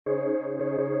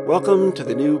Welcome to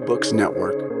the New Books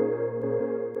Network.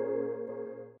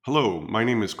 Hello, my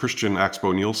name is Christian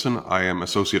Axbo Nielsen. I am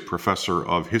Associate Professor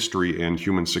of History and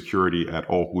Human Security at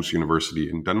Aarhus University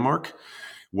in Denmark.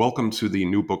 Welcome to the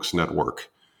New Books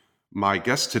Network. My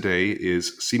guest today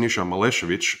is Siniša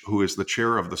Malešević, who is the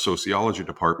chair of the Sociology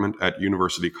Department at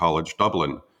University College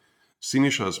Dublin.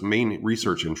 Sinisha's main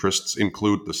research interests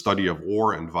include the study of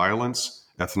war and violence,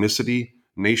 ethnicity,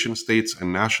 nation-states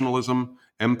and nationalism,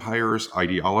 empires,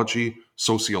 ideology,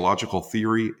 sociological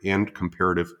theory, and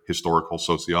comparative historical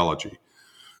sociology.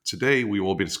 Today, we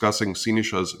will be discussing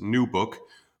Sinisha's new book,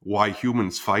 Why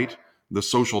Humans Fight: The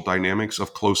Social Dynamics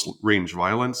of Close-Range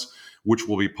Violence, which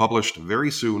will be published very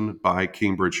soon by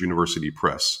Cambridge University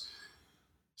Press.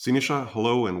 Siniša,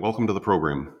 hello and welcome to the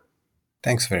program.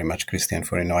 Thanks very much, Christian,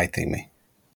 for inviting me.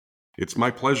 It's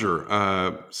my pleasure.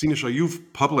 Siniša,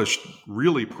 you've published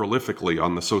really prolifically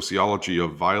on the sociology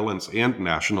of violence and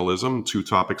nationalism, two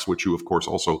topics which you, of course,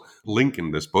 also link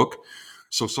in this book.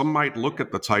 So some might look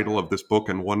at the title of this book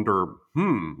and wonder,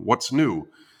 what's new?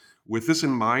 With this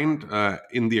in mind,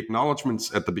 in the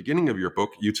acknowledgments at the beginning of your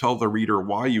book, you tell the reader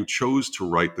why you chose to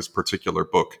write this particular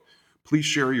book. Please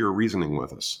share your reasoning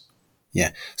with us.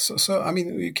 Yeah, so I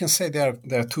mean, you can say there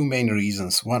are two main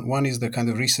reasons. One is the kind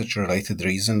of research-related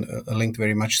reason, linked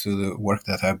very much to the work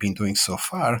that I've been doing so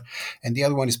far, and the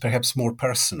other one is perhaps more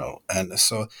personal. And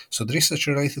so the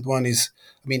research-related one is,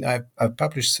 I mean, I've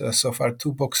published so far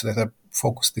two books that are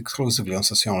focused exclusively on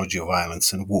sociology of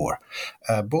violence and war.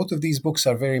 Both of these books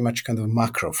are very much kind of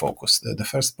macro-focused. The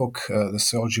first book, The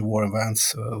Sociology of War and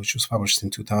Violence, which was published in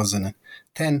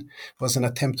 2010, was an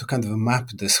attempt to kind of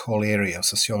map this whole area of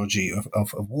sociology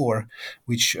of war,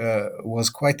 which was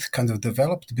quite kind of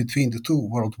developed between the two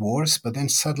world wars, but then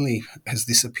suddenly has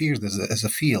disappeared as a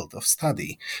field of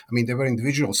study. I mean, there were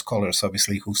individual scholars,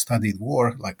 obviously, who studied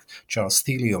war, like Charles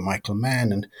Steele or Michael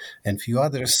Mann and a few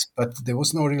others, but there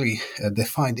was no really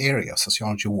defined area of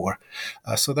sociology of war.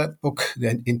 So that book,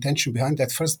 the intention behind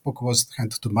that first book was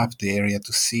kind of to map the area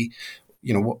to see,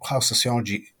 how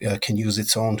sociology can use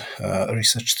its own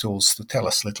research tools to tell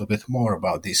us a little bit more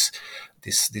about this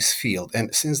field.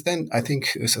 And since then, I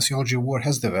think sociology of war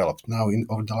has developed. Now,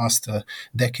 over the last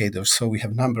decade or so, we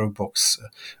have a number of books,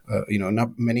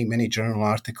 many journal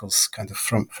articles kind of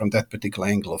from that particular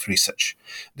angle of research.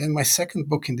 Then my second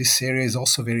book in this series is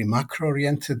also very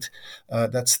macro-oriented.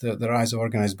 That's the Rise of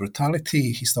Organized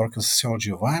Brutality, Historical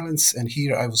Sociology of Violence. And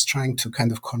here I was trying to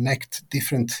kind of connect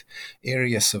different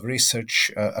areas of research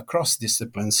across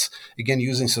disciplines, again,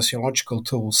 using sociological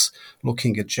tools,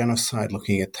 looking at genocide,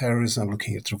 looking at terrorism,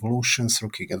 looking at revolutions,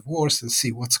 looking at wars, and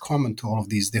see what's common to all of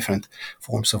these different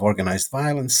forms of organized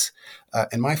violence.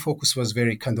 And my focus was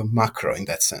very kind of macro in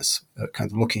that sense,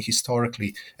 kind of looking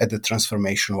historically at the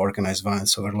transformation of organized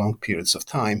violence over long periods of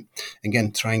time,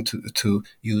 again, trying to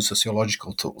use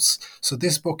sociological tools. So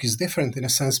this book is different in a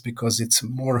sense because it's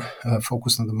more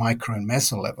focused on the micro and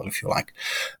meso level, if you like.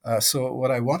 So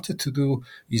what I wanted to do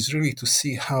is really to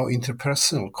see how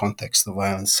interpersonal context of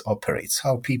violence operates,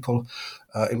 how people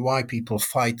and why people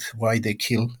fight, why they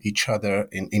kill each other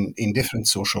in different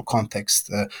social contexts,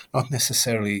 not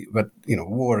necessarily, but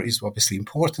war is obviously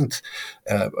important,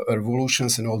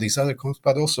 revolutions and all these other contexts,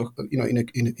 but also in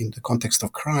the context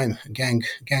of crime, gang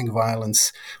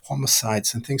violence,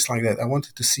 homicides, and things like that. I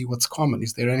wanted to see what's common.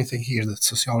 Is there anything here that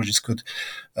sociologists could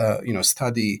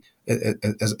study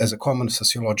as a common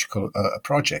sociological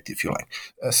project, if you like.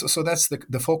 So that's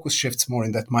the focus shifts more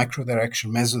in that micro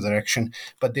direction, meso direction,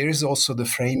 but there is also the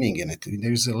framing in it.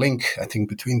 There is a link, I think,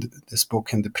 between this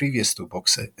book and the previous two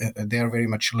books. They are very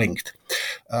much linked.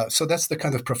 So that's the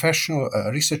kind of professional,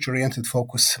 research-oriented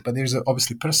focus, but there's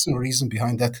obviously personal reason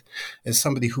behind that. As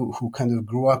somebody who kind of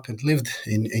grew up and lived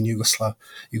in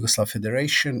Yugoslav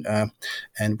Federation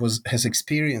and has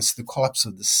experienced the collapse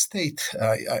of the state,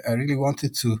 I really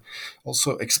wanted to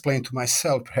also explain to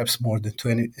myself, perhaps more than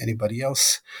to anybody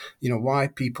else, why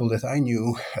people that I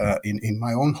knew in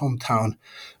my own hometown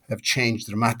have changed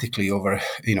dramatically over,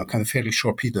 kind of fairly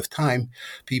short period of time.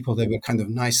 People that were kind of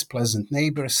nice, pleasant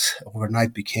neighbors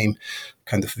overnight became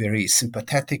kind of very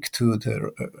sympathetic to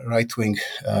the right-wing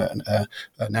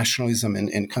nationalism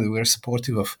and kind of were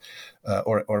supportive of,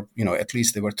 or at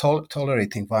least they were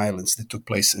tolerating violence that took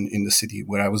place in the city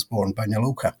where I was born, Banja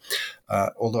Luka.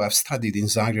 Although I've studied in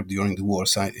Zagreb during the war,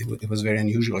 so it was a very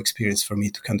unusual experience for me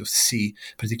to kind of see,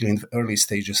 particularly in the early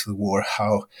stages of the war,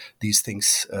 how these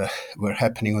things were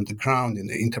happening on the ground in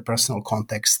the interpersonal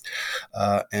context.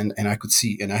 And I could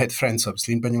see, and I had friends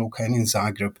obviously in Banja Luka and in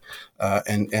Zagreb,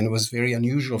 and it was very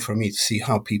unusual for me to see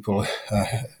how people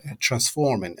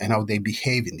transform and how they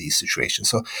behave in these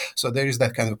situations. So there is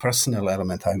that kind of personal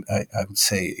element, I would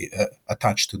say,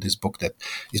 attached to this book that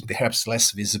is perhaps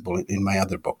less visible in my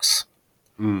other books.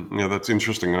 Yeah, that's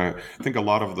interesting. I think a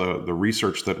lot of the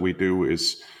research that we do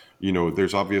is,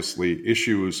 there's obviously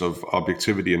issues of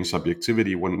objectivity and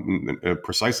subjectivity when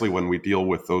precisely when we deal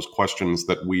with those questions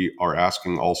that we are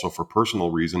asking also for personal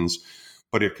reasons.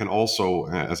 But it can also,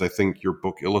 as I think your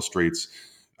book illustrates,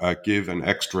 give an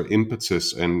extra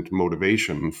impetus and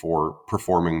motivation for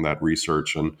performing that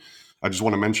research. And I just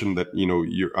want to mention that,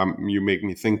 you make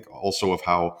me think also of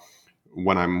how,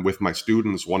 when I'm with my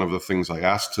students, one of the things I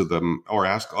ask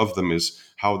of them is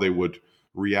how they would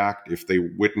react if they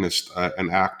witnessed an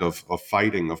act of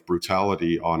fighting, of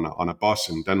brutality on a bus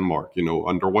in Denmark.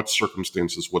 Under what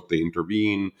circumstances would they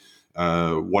intervene?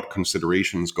 What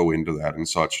considerations go into that and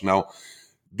such? Now,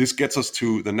 this gets us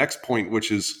to the next point,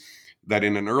 which is that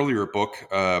in an earlier book,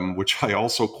 which I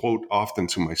also quote often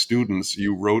to my students,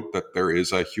 you wrote that there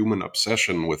is a human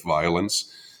obsession with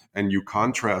violence, and you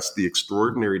contrast the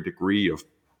extraordinary degree of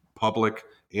public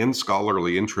and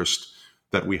scholarly interest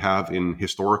that we have in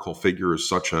historical figures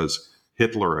such as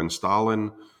Hitler and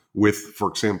Stalin with, for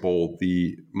example,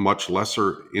 the much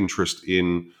lesser interest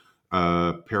in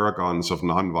paragons of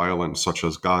nonviolence such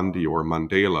as Gandhi or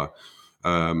Mandela.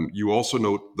 You also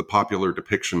note the popular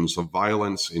depictions of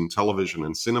violence in television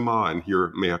and cinema, and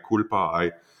here, mea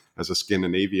culpa, as a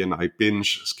Scandinavian, I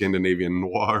binge Scandinavian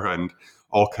noir and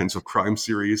all kinds of crime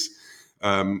series.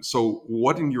 So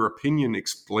what, in your opinion,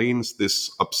 explains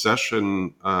this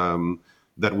obsession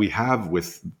that we have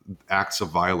with acts of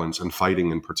violence and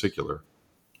fighting in particular?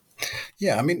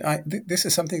 Yeah, I mean, this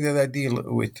is something that I deal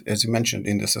with, as you mentioned,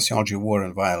 in the Sociology of War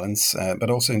and Violence,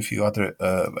 but also in a few other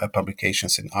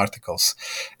publications and articles.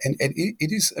 And it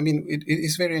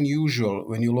is very unusual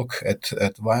when you look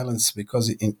at violence, because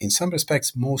in some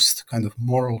respects, most kind of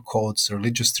moral codes,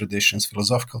 religious traditions,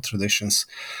 philosophical traditions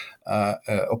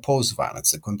oppose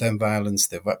violence. They condemn violence.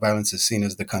 The violence is seen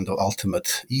as the kind of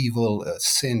ultimate evil,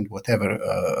 sin, whatever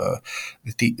a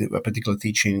particular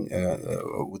teaching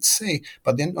would say.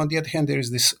 But then, on the other hand, there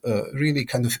is this really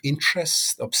kind of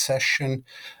interest, obsession,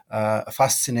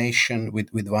 fascination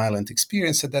with violent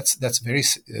experience, and that's very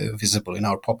visible in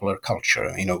our popular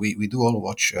culture. We do all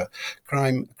watch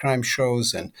crime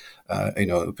shows, and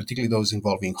particularly those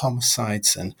involving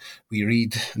homicides, and we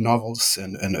read novels,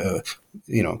 and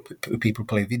people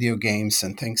play video games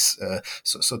and things.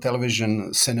 So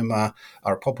television, cinema,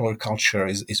 our popular culture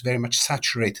is very much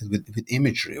saturated with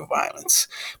imagery of violence.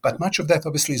 But much of that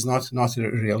obviously is not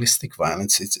a realistic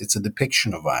violence. It's a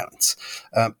depiction of violence.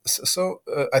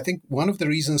 I think one of the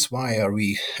reasons why are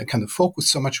we kind of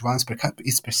focus so much on violence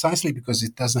is precisely because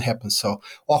it doesn't happen so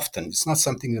often. It's not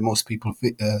something that most people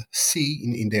see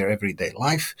in their everyday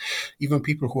life. Even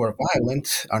people who are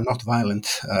violent are not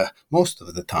violent most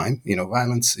of the time.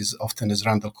 Violence is often, as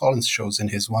Randall Collins shows in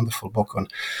his wonderful book on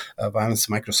violence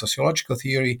microsociological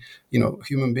theory,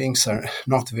 human beings are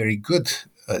not very good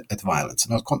at violence.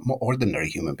 Ordinary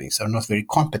human beings are not very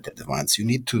competent at violence. You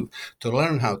need to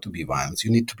learn how to be violent.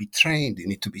 You need to be trained. You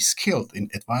need to be skilled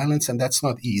at violence, and that's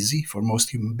not easy for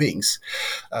most human beings.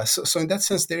 So in that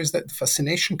sense, there is that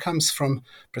fascination comes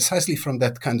precisely from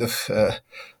that kind of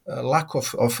lack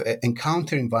of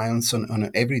encountering violence on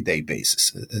an everyday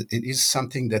basis. It is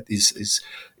something that is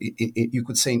you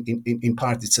could say in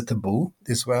part it's a taboo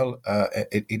as well.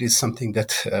 It is something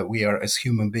that we are, as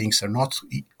human beings, are not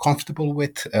comfortable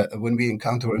with when we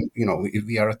encounter. If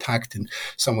we are attacked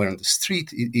somewhere on the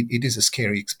street, it is a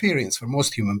scary experience for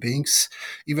most human beings,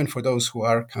 even for those who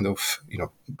are kind of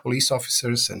police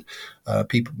officers and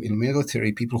people in the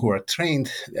military, people who are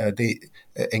trained. They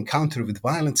encounter with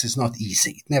violence is not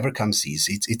easy. It never comes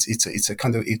easy. It's a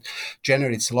kind of, it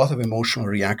generates a lot of emotional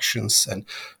reactions, and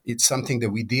it's something that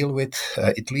we deal with.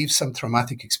 It leaves some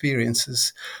traumatic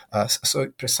experiences. So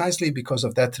precisely because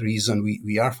of that reason,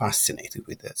 we are fascinated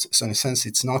with it. So in a sense,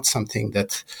 it's not something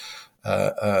that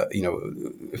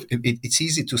it's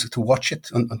easy to watch it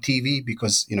on TV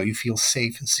because you feel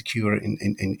safe and secure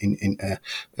in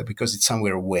because it's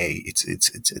somewhere away. It's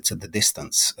at the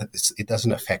distance. It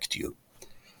doesn't affect you.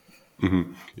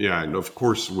 Mm-hmm. Yeah, and of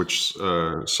course, which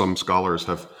some scholars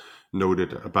have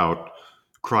noted about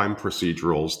crime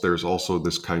procedurals, there's also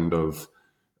this kind of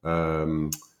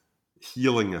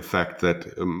healing effect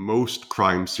that most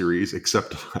crime series,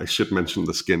 except I should mention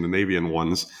the Scandinavian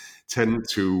ones, tend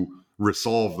to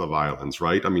resolve the violence,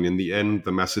 right? I mean, in the end,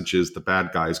 the message is the bad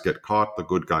guys get caught, the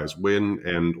good guys win,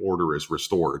 and order is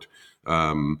restored.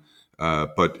 Again,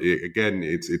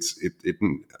 it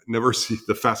never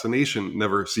the fascination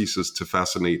never ceases to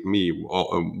fascinate me,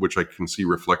 which I can see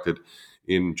reflected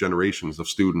in generations of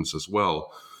students as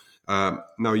well.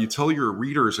 Now, you tell your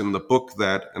readers in the book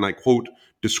that, and I quote,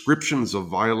 "descriptions of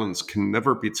violence can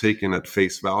never be taken at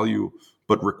face value,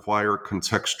 but require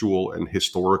contextual and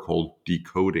historical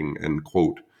decoding," end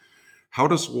quote. How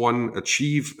does one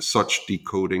achieve such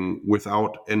decoding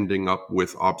without ending up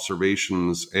with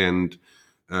observations and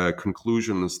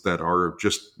conclusions that are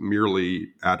just merely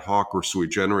ad hoc or sui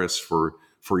generis for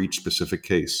each specific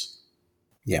case?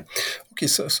 Yeah. Okay.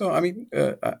 So I mean,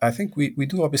 I think we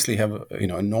do obviously have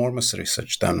enormous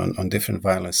research done on different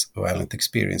violent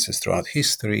experiences throughout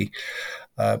history,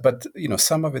 but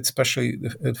some of it, especially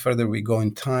the further we go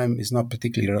in time, is not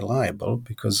particularly reliable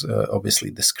because obviously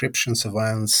descriptions of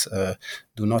violence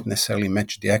do not necessarily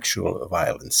match the actual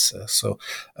violence.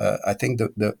 I think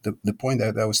the point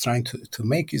that I was trying to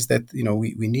make is that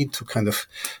we need to kind of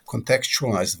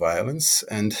contextualize violence,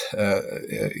 and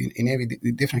in every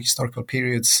different historical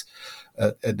periods,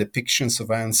 depictions of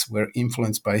violence were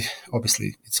influenced by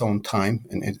obviously its own time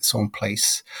and its own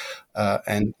place,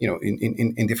 and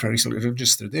in different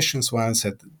religious traditions, violence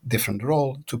had different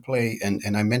role to play.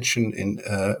 And I mentioned in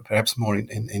perhaps more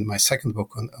in my second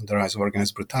book on the rise of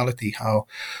organized brutality how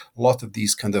a lot of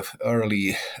these kind of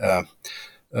early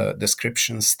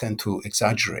descriptions tend to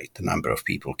exaggerate the number of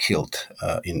people killed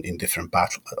in different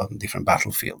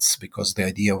battlefields, because the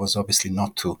idea was obviously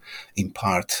not to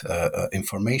impart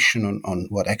information on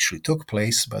what actually took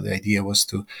place, but the idea was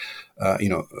to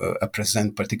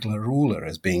present particular ruler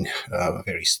as being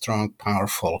very strong,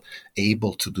 powerful,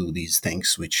 able to do these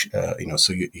things, which,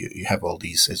 so you have all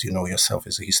these, as you know yourself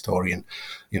as a historian,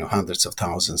 hundreds of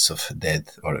thousands of dead,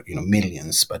 or,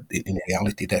 millions, but in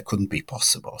reality that couldn't be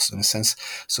possible. So in a sense,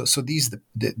 so these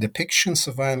the depictions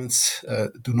of violence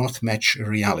do not match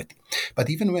reality. But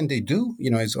even when they do,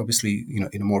 it's obviously,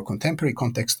 in a more contemporary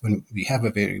context, when we have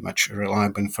a very much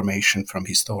reliable information from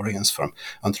historians, from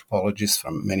anthropologists,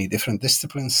 from many different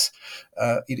disciplines,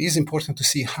 it is important to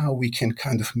see how we can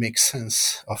kind of make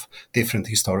sense of different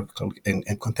historical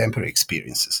and contemporary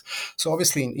experiences. So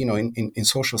obviously, in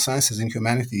social sciences and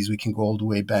humanities, we can go all the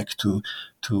way back to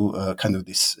kind of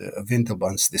this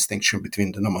Windelband's distinction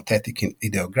between the nomothetic and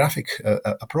ideographic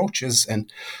approaches, and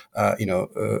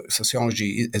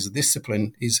sociology as a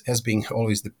discipline has been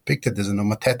always depicted as a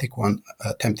nomothetic one,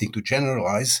 attempting to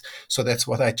generalize. So that's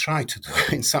what I try to do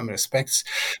in some respects.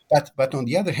 But on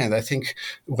the other hand, I think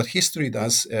what history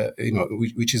does,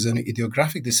 which is an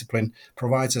ideographic discipline,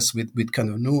 provides us with kind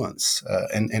of nuance,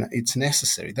 and it's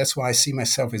necessary. That's why I see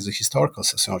myself as a historical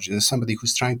sociologist, as somebody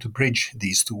who's trying to bridge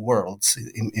these two worlds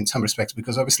in some respects,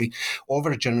 because obviously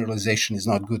overgeneralization is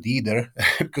not good either,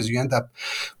 because you end up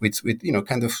with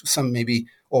kind of some maybe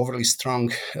overly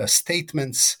strong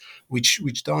statements which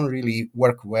don't really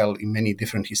work well in many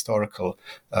different historical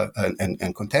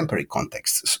and contemporary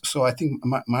contexts. So I think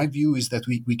my view is that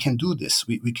we can do this.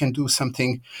 We can do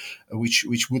something which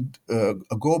would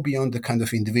go beyond the kind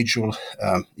of individual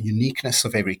uniqueness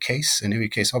of every case. And every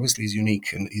case obviously is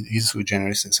unique and it is sui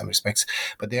generis in some respects.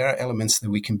 But there are elements that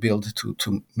we can build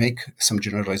to make some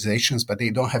generalizations, but they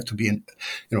don't have to be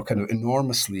kind of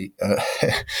enormously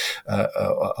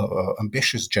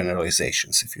ambitious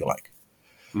generalizations, if you like.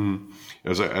 Mm.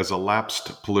 As a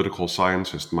lapsed political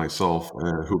scientist myself,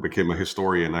 who became a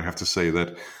historian, I have to say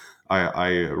that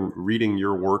I reading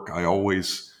your work, I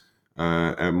always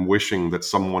am wishing that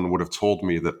someone would have told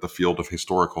me that the field of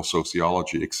historical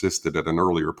sociology existed at an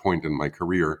earlier point in my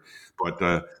career.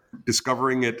 But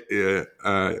discovering it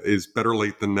is better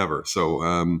late than never. So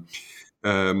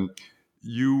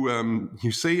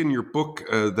you say in your book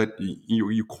that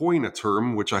you coin a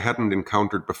term which I hadn't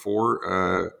encountered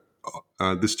before.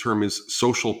 This term is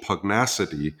social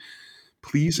pugnacity.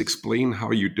 Please explain how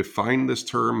you define this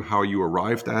term, how you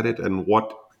arrived at it, and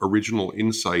what original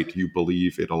insight you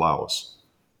believe it allows.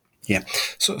 Yeah.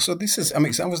 So this is,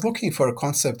 I was looking for a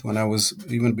concept when I was,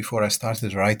 even before I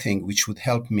started writing, which would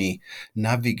help me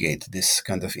navigate this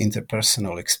kind of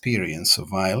interpersonal experience of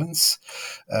violence,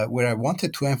 where I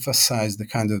wanted to emphasize the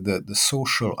kind of the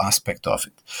social aspect of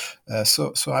it.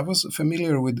 So I was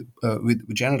familiar with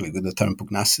generally with the term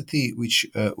pugnacity, which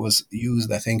was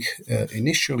used, I think,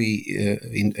 initially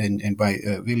by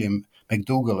William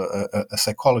McDougall, a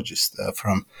psychologist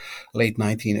from late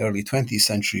 19th, early 20th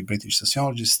century British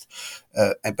sociologist,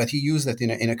 but he used that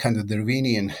in a kind of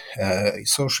Darwinian,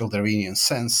 social Darwinian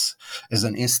sense as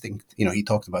an instinct. He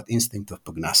talked about instinct of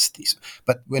pugnacity.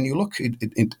 But when you look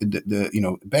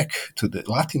back to the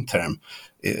Latin term,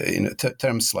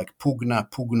 terms like pugna,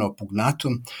 pugno,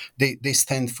 pugnatum, they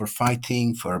stand for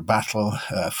fighting, for battle,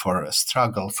 for a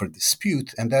struggle, for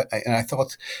dispute, and I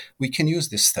thought we can use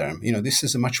this term. This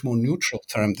is a much more neutral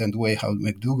term than the way how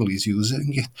McDougall is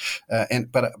using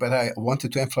it. But I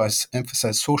wanted to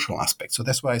emphasize social aspects. So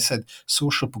that's why I said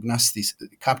social pugnacity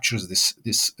captures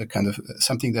this kind of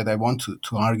something that I want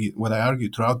to argue, what I argue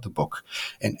throughout the book,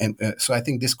 and so I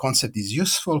think this concept is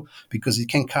useful because it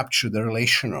can capture the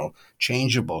relational,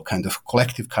 changeable kind of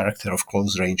collective character of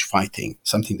close range fighting,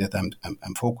 something that I'm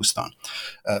focused on.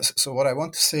 So what I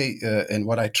want to say and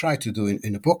what I try to do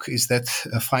in the book is that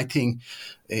fighting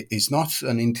is not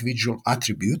an individual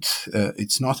attribute.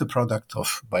 It's not a product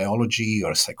of biology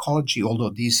or psychology,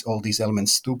 although all these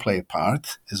elements do play a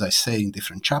part, as I say in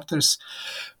different chapters.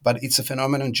 But it's a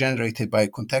phenomenon generated by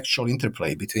contextual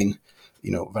interplay between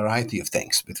variety of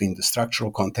things, between the structural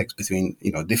context, between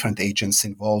different agents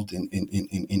involved in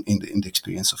the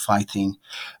experience of fighting,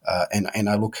 and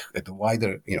I look at the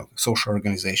wider social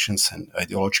organizations and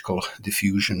ideological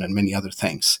diffusion and many other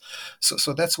things.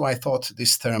 So that's why I thought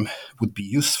this term would be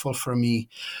useful for me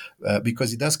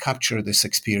because it does capture this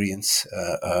experience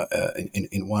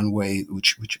in one way,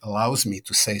 which allows me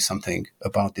to say something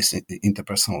about this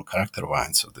interpersonal character of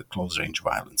violence, of the close range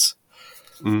violence.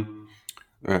 Mm.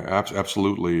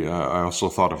 Absolutely. I also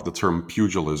thought of the term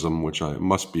pugilism, which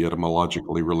must be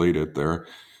etymologically related there.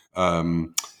 Much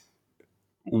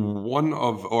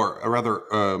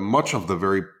of the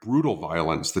very brutal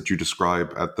violence that you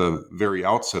describe at the very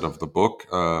outset of the book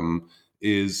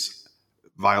is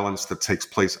violence that takes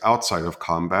place outside of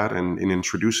combat. And in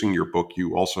introducing your book,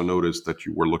 you also noticed that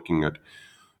you were looking at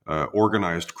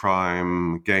organized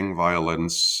crime, gang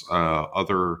violence,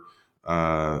 other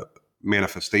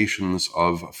manifestations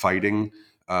of fighting.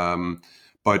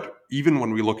 But even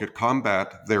when we look at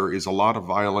combat, there is a lot of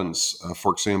violence.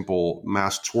 For example,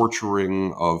 mass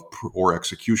torturing or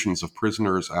executions of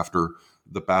prisoners after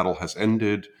the battle has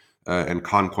ended and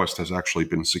conquest has actually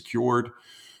been secured.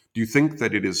 Do you think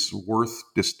that it is worth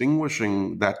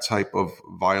distinguishing that type of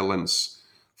violence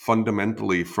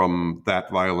fundamentally from that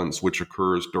violence which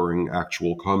occurs during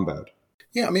actual combat?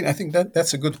 Yeah, I think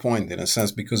that's a good point in a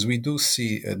sense, because we do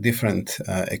see different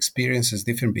experiences,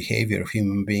 different behavior of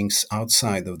human beings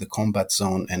outside of the combat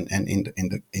zone and in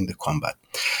the combat.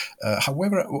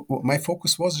 However, my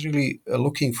focus was really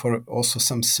looking for also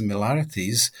some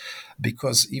similarities,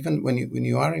 because even when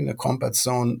you are in a combat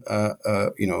zone,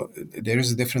 there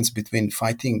is a difference between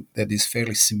fighting that is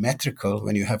fairly symmetrical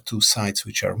when you have two sides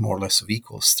which are more or less of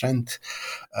equal strength,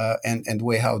 and the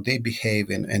way how they behave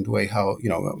and the way how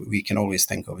we can always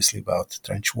think obviously about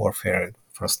trench warfare,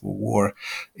 First World War.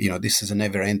 This is a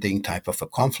never-ending type of a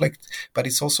conflict, but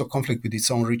it's also a conflict with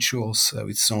its own rituals, with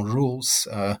its own rules,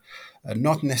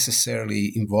 not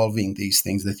necessarily involving these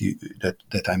things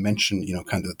that I mentioned,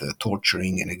 kind of the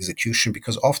torturing and execution,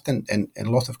 because often, and a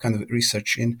lot of kind of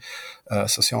research in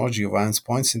sociology of violence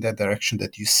points in that direction,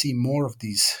 that you see more of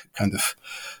these kind of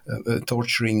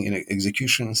torturing and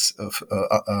executions of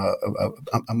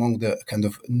among the kind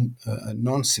of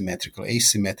non-symmetrical,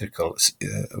 asymmetrical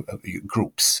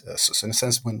groups. So in a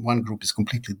sense, when one group is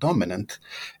completely dominant,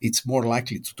 it's more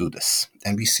likely to do this.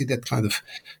 And we see that kind of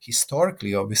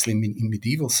historically, obviously, in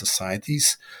medieval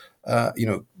societies.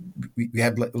 We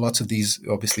had lots of these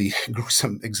obviously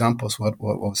gruesome examples what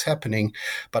was happening,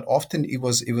 but often it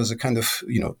was a kind of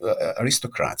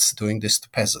aristocrats doing this to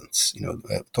peasants,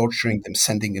 torturing them,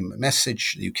 sending them a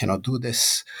message: you cannot do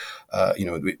this,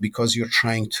 because you're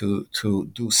trying to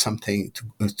do something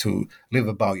to live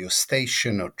above your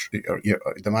station, or you're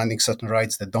demanding certain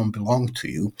rights that don't belong to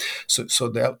you. So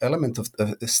the element of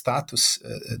the status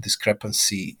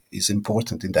discrepancy is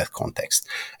important in that context,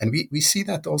 and we see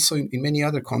that also in many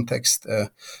other contexts.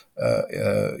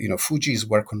 Fuji's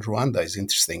work on Rwanda is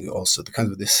interesting. Also, the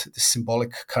kind of this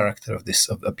symbolic character of this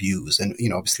of abuse, and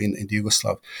obviously in the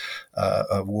Yugoslav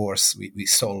wars, we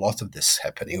saw a lot of this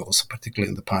happening. Also, particularly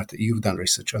in the part that you've done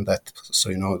research on that,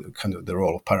 so kind of the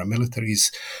role of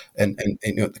paramilitaries and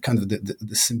the kind of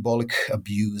the symbolic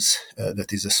abuse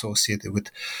that is associated with,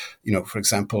 for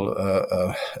example,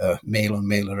 male on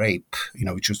male rape,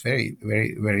 which was very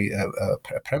very very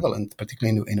prevalent,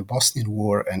 particularly in the Bosnian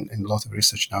War, and a lot of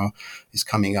research now is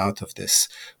coming out of this,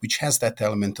 which has that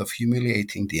element of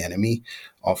humiliating the enemy,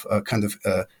 of kind of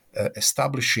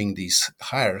establishing these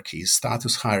hierarchies,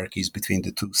 status hierarchies between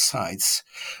the two sides.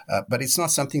 But it's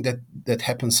not something that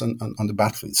happens on the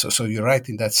battlefield. So you're right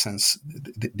in that sense.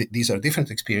 These are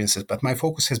different experiences, but my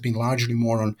focus has been largely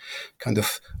more on kind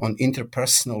of on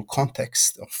interpersonal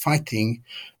context of fighting,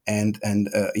 and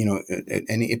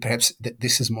perhaps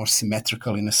this is more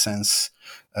symmetrical in a sense.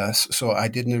 So I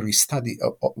didn't really study,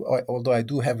 although I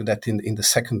do have that in the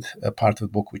second part of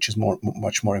the book, which is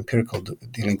much more empirical,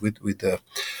 dealing with the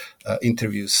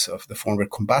interviews of the former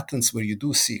combatants, where you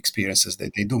do see experiences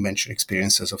that they do mention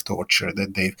experiences of torture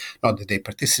that they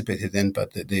participated in,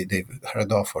 but that they've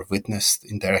heard of or witnessed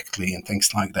indirectly and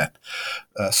things like that.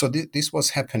 So this was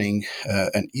happening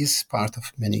and is part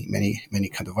of many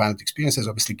kind of violent experiences.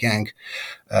 Obviously, gangs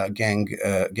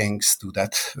do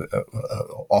that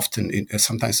often,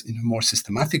 sometimes in a more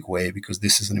systematic way, because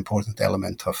this is an important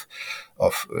element of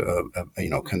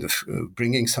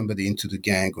bringing somebody into the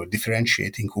gang or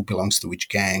differentiating who belongs to which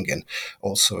gang, and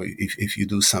also if you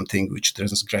do something which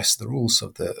transgress the rules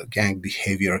of the gang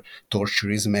behavior, torture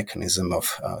is a mechanism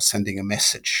of sending a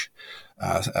message.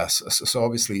 So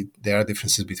obviously there are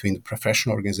differences between the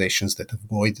professional organizations that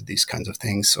avoid these kinds of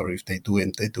things, or if they do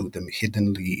it, they do them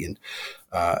hiddenly in,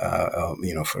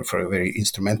 for very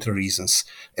instrumental reasons,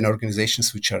 and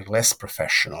organizations which are less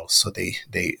professional. So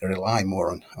they rely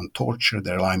more on torture,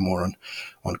 they rely more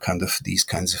on kind of these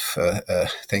kinds of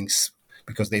things,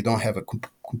 because they don't have a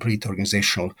complete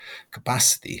organizational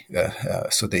capacity.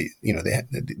 So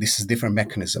this is a different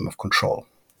mechanism of control.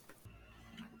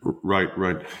 Right.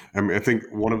 I mean, I think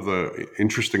one of the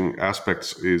interesting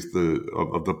aspects is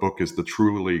of the book is the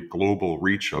truly global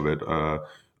reach of it.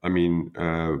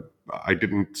 I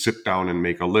didn't sit down and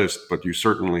make a list, but you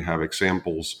certainly have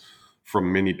examples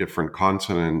from many different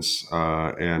continents,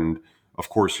 and of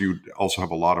course, you also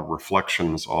have a lot of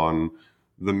reflections on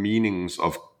the meanings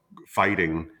of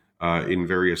fighting in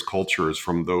various cultures,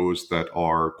 from those that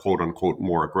are quote unquote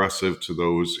more aggressive to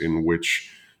those in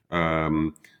which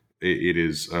it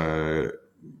is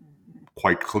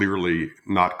quite clearly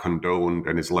not condoned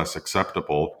and is less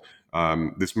acceptable.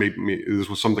 This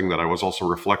was something that I was also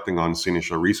reflecting on,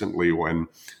 Siniša, recently when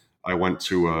I went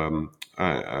to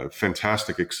a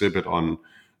fantastic exhibit on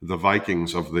the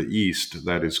Vikings of the East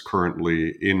that is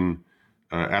currently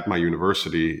at my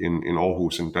university in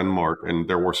Aarhus in Denmark, and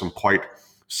there were some quite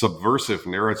subversive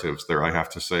narratives there, I have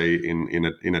to say,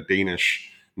 in a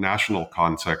Danish national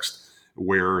context,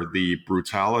 where the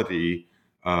brutality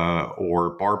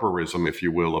or barbarism, if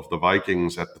you will, of the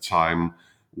Vikings at the time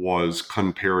was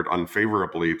compared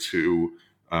unfavorably to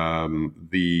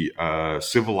the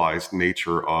civilized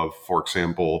nature of, for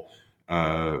example,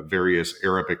 various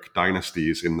Arabic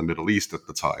dynasties in the Middle East at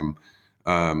the time.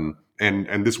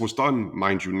 And this was done,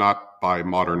 mind you, not by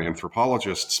modern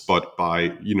anthropologists, but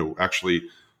by, actually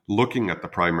looking at the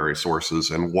primary sources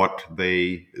and what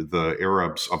the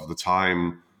Arabs of the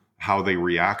time, how they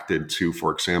reacted to,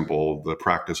 for example, the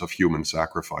practice of human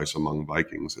sacrifice among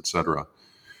Vikings, etc.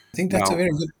 I think that's a very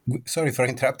good. Sorry for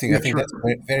interrupting. Yeah, I think that's a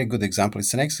very, very good example.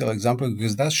 It's an excellent example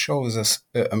because that shows us.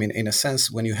 In a sense,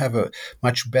 when you have a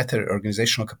much better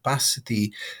organizational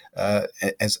capacity,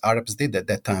 as Arabs did at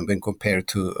that time, when compared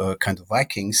to kind of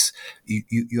Vikings,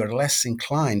 you are less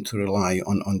inclined to rely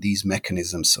on these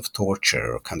mechanisms of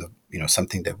torture or kind of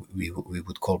something that we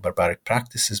would call barbaric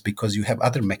practices, because you have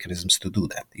other mechanisms to do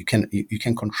that. You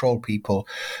can control people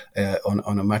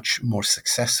on a much more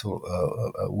successful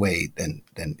way than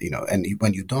and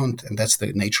when you don't, and that's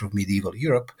the nature of medieval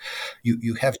Europe,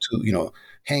 you have to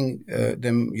hang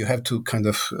them, you have to kind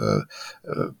of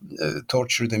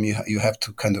torture them, you have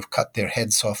to kind of cut their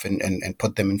heads off and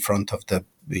put them in front of the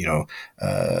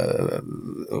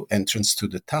entrance to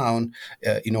the town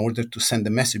in order to send a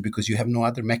message, because you have no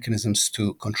other mechanisms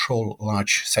to control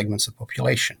large segments of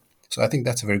population. So I think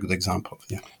that's a very good example.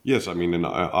 Yeah. Yes, I mean, and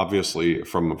obviously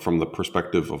from the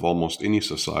perspective of almost any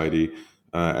society,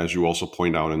 as you also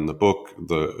point out in the book,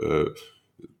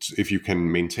 if you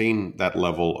can maintain that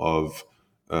level of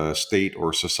state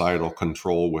or societal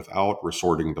control without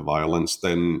resorting to violence,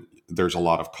 then there's a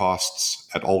lot of costs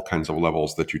at all kinds of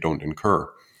levels that you don't incur.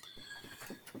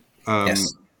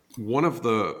 Yes. One of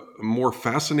the more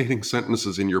fascinating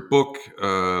sentences in your book,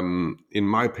 in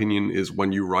my opinion, is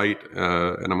when you write,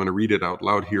 and I'm going to read it out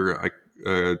loud here,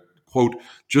 I quote,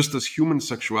 "Just as human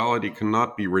sexuality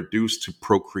cannot be reduced to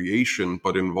procreation,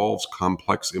 but involves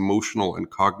complex emotional and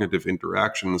cognitive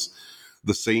interactions,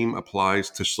 the same applies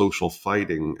to social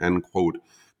fighting," end quote.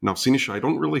 Now, Siniša, I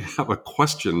don't really have a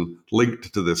question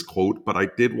linked to this quote, but I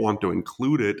did want to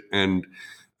include it. And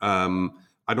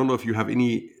I don't know if you have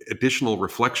any additional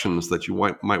reflections that you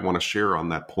might want to share on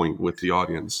that point with the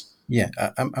audience. Yeah,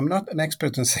 I'm not an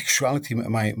expert on sexuality.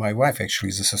 My wife actually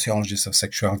is a sociologist of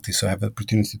sexuality, so I have the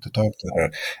opportunity to talk to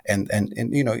her. And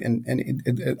you know,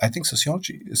 I think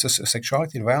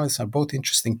sexuality and violence are both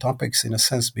interesting topics in a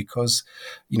sense because,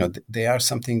 you know, they are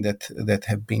something that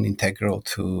have been integral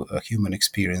to a human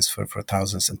experience for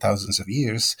thousands and thousands of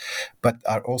years, but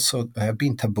are also have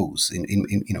been taboos in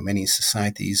you know many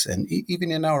societies, and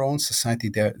even in our own society,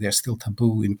 they're still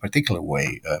taboo in a particular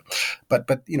way.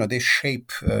 But you know they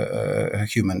shape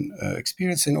human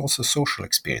experience and also social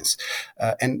experience,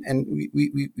 and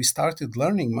we started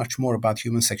learning much more about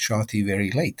human sexuality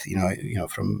very late. You know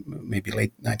from maybe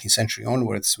late 19th century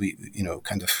onwards, we you know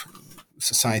kind of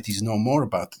societies know more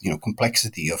about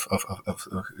complexity of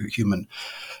human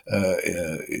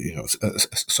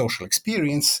social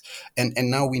experience, and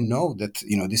now we know that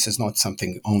this is not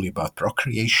something only about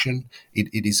procreation.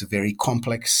 It is a very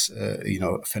complex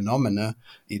phenomena.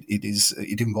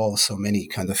 It involves so many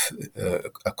kind of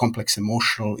complex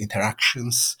emotional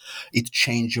interactions. It's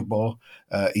changeable.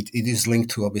 It is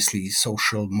linked to obviously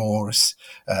social mores.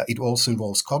 It also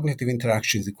involves cognitive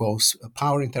interactions. It involves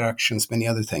power interactions, many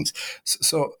other things.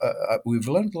 So we've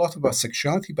learned a lot about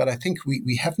sexuality, but I think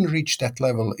we haven't reached that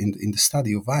level in the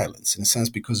study of violence, in a sense,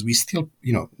 because we still,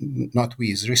 not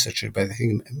we as researchers, but I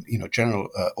think, general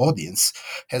audience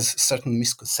has certain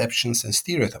misconceptions and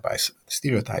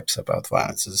stereotypes about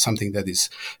violence. It's something that is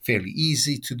fairly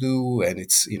easy to do, and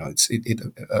it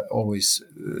always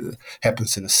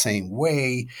happens in the same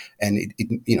way, and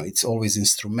it's always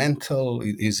instrumental.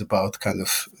 It is about kind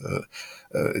of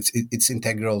it's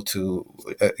integral to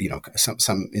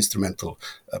some instrumental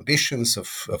ambitions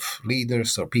of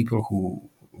leaders or people who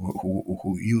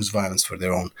use violence for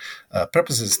their own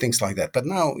purposes, things like that. But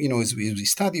now, as we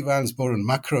study violence more on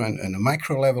macro and a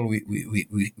micro level,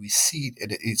 we see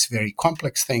it's a very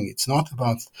complex thing. It's not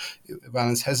about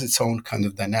violence has its own kind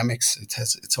of dynamics. It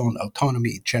has its own autonomy.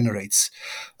 It generates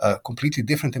completely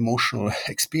different emotional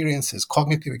experiences,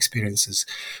 cognitive experiences.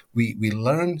 We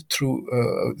learn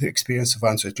through the experience of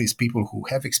violence, or at least people who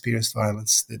have experienced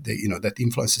violence, that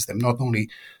influences them not only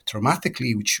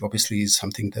traumatically, which obviously is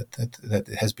something that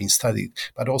has been studied,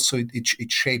 but also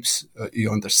it shapes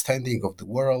your understanding of the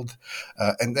world.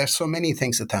 And there's so many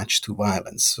things attached to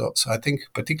violence. So I think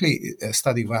particularly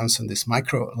studying violence on this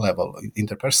micro level,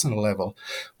 interpersonal level,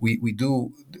 we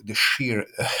do the sheer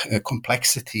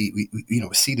complexity. We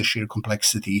see the sheer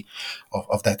complexity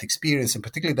of that experience, and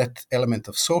particularly that element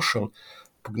of social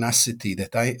pugnacity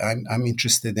that I'm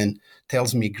interested in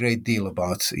tells me a great deal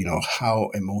about how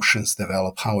emotions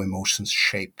develop, how emotions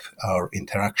shape our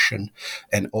interaction,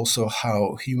 and also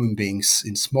how human beings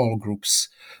in small groups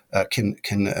can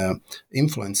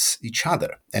influence each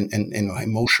other, and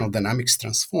emotional dynamics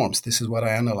transforms. This is what I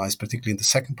analyze, particularly in the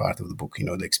second part of the book.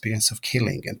 The experience of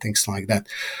killing and things like that.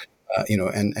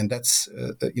 And that's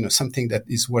something that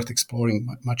is worth exploring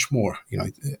much more.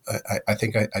 I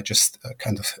think I just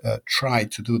kind of try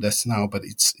to do this now, but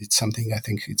it's something I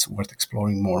think it's worth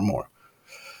exploring more and more.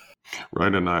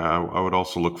 Right, and I would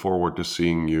also look forward to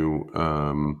seeing you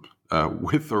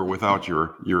with or without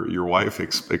your wife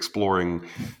exploring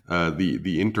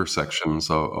the intersections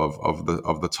of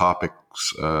the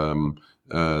topics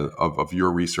of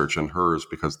your research and hers,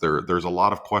 because there's a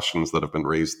lot of questions that have been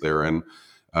raised there, and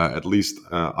at least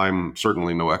I'm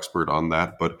certainly no expert on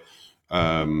that, but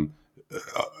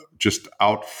just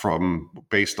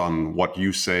based on what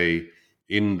you say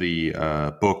in the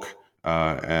book,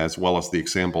 as well as the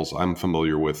examples I'm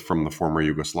familiar with from the former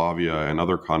Yugoslavia and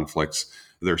other conflicts,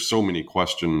 there's so many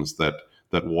questions that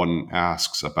one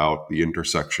asks about the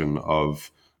intersection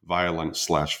of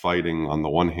violence/fighting on the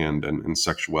one hand and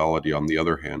sexuality on the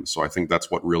other hand. So I think that's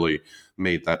what really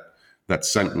made that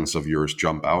sentence of yours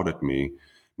jump out at me.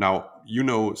 Now,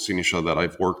 Siniša, that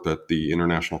I've worked at the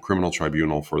International Criminal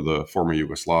Tribunal for the former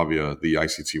Yugoslavia, the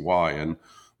ICTY, and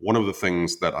one of the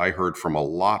things that I heard from a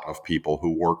lot of people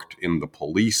who worked in the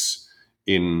police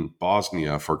in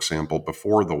Bosnia, for example,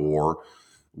 before the war,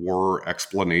 were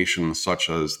explanations such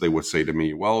as they would say to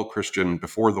me, well, Christian,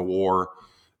 before the war,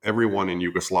 everyone in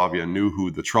Yugoslavia knew who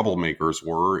the troublemakers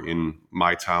were in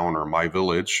my town or my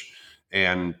village,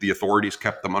 and the authorities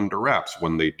kept them under wraps.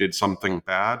 When they did something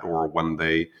bad, or when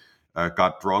they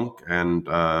got drunk and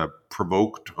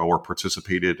provoked or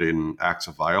participated in acts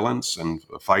of violence and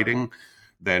fighting,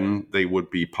 then they would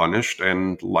be punished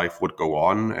and life would go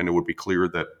on, and it would be clear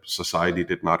that society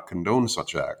did not condone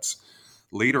such acts.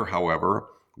 Later, however,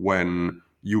 when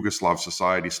Yugoslav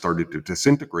society started to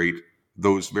disintegrate,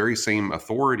 those very same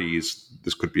authorities,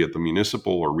 this could be at the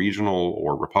municipal or regional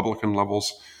or Republican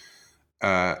levels,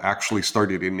 actually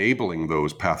started enabling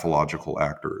those pathological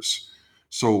actors.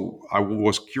 So I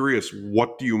was curious,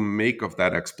 what do you make of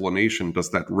that explanation?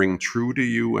 Does that ring true to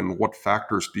you? And what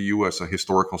factors do you, as a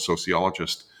historical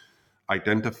sociologist,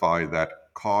 identify that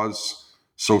cause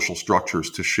social structures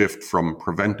to shift from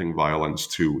preventing violence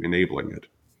to enabling it?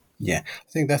 Yeah, I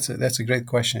think that's a great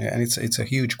question, and it's a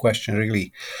huge question,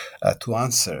 really, to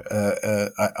answer.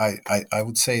 I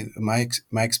would say my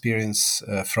experience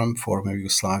from former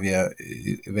Yugoslavia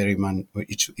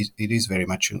it is very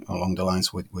much along the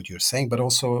lines with what you're saying, but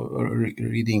also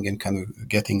reading and kind of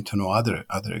getting to know other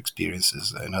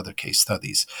experiences and other case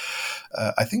studies.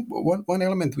 I think one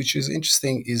element which is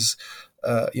interesting is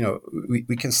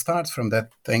we can start from that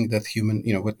thing that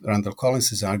what Randall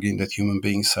Collins is arguing, that human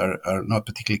beings are not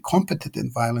particularly competent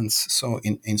in violence. So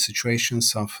in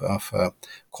situations of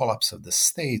collapse of the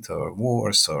state or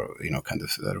wars or, kind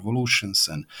of revolutions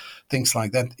and things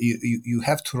like that, you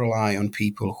have to rely on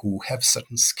people who have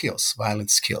certain skills,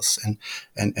 violent skills.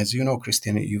 And as you know,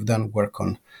 Christian, you've done work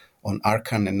on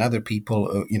Arkan and other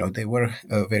people, they were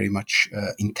very much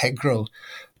integral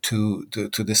to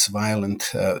this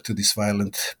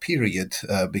violent period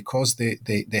because they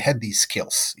had these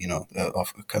skills,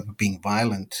 of kind of being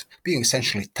violent, being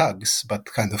essentially thugs, but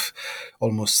kind of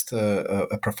almost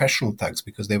a professional thugs,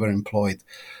 because they were employed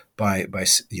by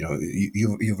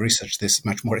you've researched this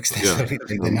much more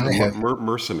extensively than I have.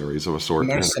 Mercenaries of a sort.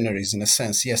 Mercenaries, in a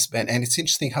sense, yes, and it's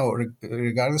interesting how,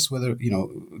 regardless whether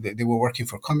they were working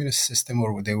for a communist system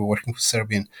or they were working for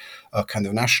Serbian kind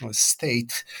of nationalist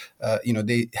state,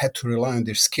 they had to rely on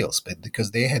their skills, but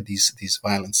because they had these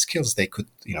violent skills, they could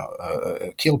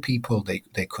kill people,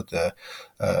 they could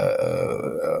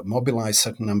mobilize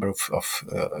certain number of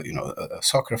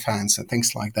soccer fans and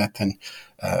things like that, and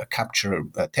capture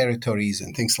territories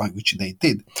and things like which they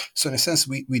did. So in a sense,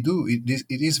 we do.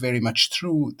 It is very much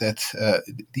true that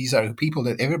these are people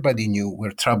that everybody knew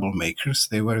were troublemakers.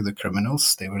 They were the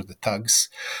criminals. They were the thugs.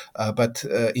 But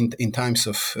in times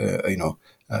of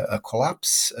a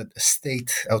collapse,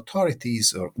 state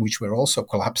authorities, which were also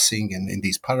collapsing, and in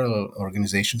these parallel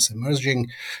organizations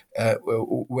emerging,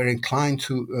 were inclined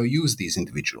to use these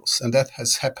individuals, and that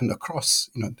has happened across.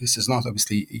 This is not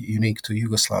obviously unique to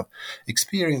Yugoslav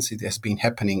experience. It has been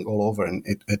happening all over, and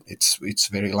it's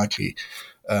very likely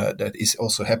that is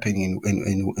also happening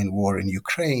in war in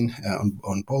Ukraine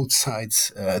on both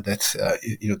sides.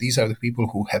 These are the people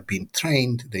who have been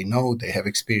trained. They know, they have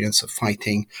experience of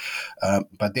fighting,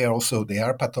 but they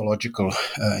are pathological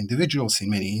individuals in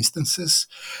many instances.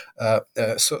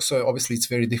 So obviously it's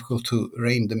very difficult to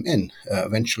rein them in.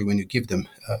 Eventually, when you give them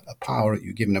a power,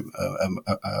 you give them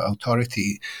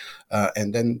authority.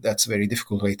 And then that's very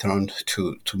difficult later on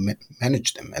to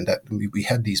manage them. And that we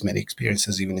had these many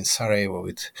experiences even in Sarajevo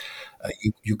with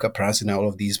Juka Prazina, all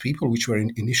of these people, which were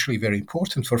initially very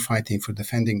important for fighting, for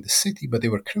defending the city, but they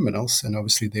were criminals, and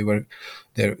obviously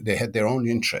they had their own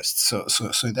interests. So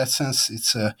in that sense,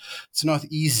 it's not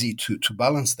easy to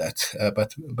balance that.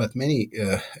 But many,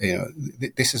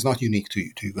 this is not unique to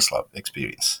Yugoslav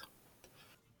experience.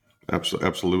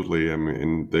 Absolutely. I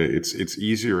mean, it's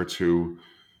easier to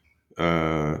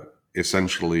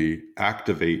essentially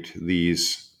activate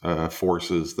these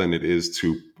forces than it is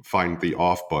to find the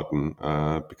off button,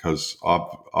 because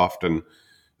often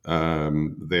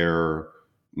their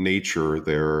nature,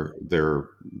 their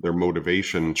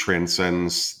motivation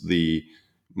transcends the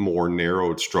more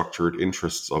narrowed structured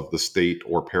interests of the state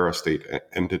or parastate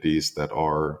entities that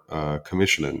are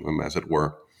commissioning them, as it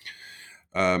were.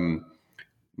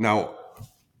 Now,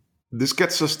 this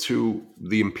gets us to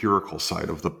the empirical side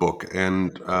of the book,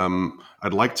 and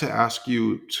I'd like to ask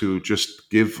you to just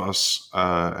give us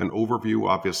an overview.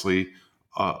 Obviously,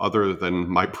 other than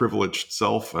my privileged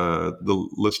self, the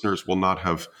listeners will not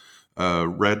have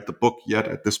read the book yet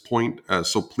at this point.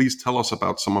 So please tell us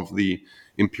about some of the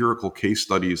empirical case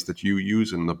studies that you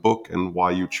use in the book and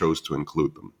why you chose to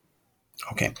include them.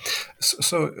 Okay,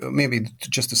 so maybe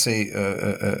just to say,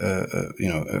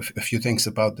 a few things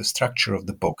about the structure of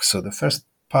the book. So the first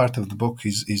part of the book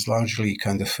is largely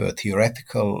kind of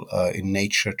theoretical in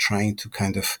nature, trying to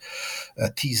kind of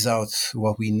tease out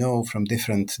what we know from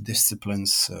different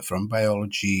disciplines, from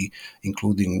biology,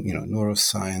 including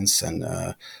neuroscience and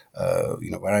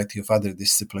variety of other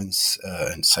disciplines,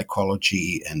 and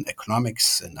psychology and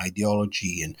economics and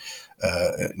ideology, and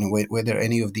whether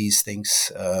any of these things,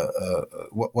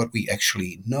 what we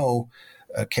actually know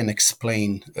can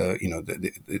explain,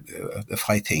 the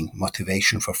fighting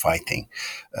motivation for fighting.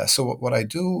 So what I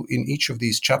do in each of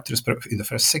these chapters, in the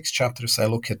first 6 chapters, I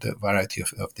look at the variety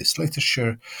of this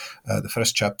literature. The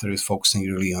first chapter is focusing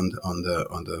really on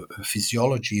the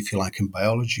physiology, if you like, and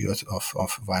biology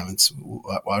of violence.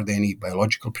 Are there any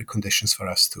biological preconditions for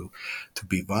us to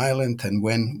be violent, and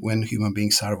when human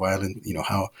beings are violent,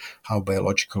 how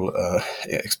biological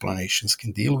explanations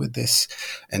can deal with this.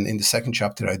 And in the second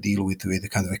chapter, I deal with the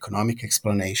kind of economic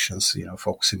explanations,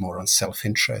 focusing more on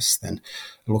self-interest and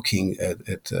looking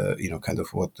at kind of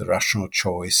what the rational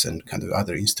choice and kind of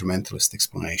other instrumentalist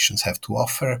explanations have to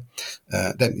offer.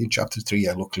 Then in chapter 3,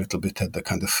 I look a little bit at the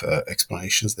kind of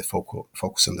explanations that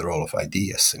focus on the role of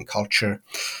ideas and culture,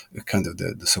 kind of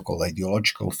the so-called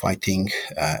ideological fighting,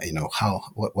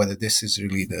 whether this is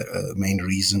really the main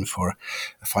reason for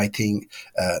fighting.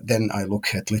 Then I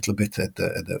look at a little bit at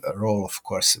the role of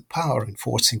coercive power in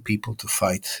forcing people to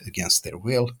fight against their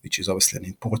will, which is obviously an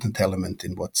important element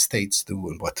in what states do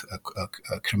and what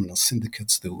criminal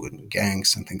syndicates do and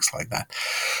gangs and things like that.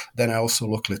 Then I also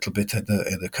look a little bit at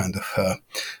the kind of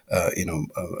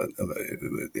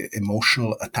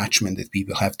emotional attachment that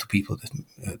people have to people that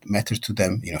matter to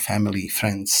them, family,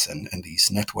 friends, and these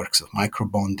networks of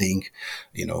microbonding,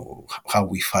 how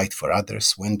we fight for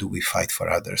others, when do we fight for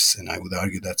others. And I would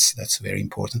argue that's a very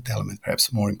important element,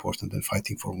 perhaps more important than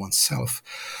fighting for oneself.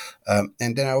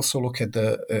 And then I also look at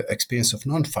the experience of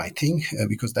non-fighting,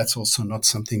 because that's also not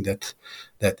something that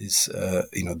is,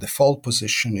 default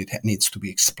position. It needs to be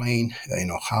explained,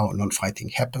 how non-fighting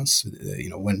happens,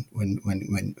 when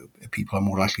people are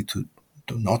more likely to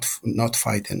not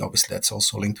fight, and obviously that's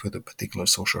also linked with the particular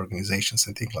social organizations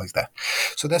and things like that.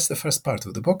 So that's the first part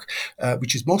of the book,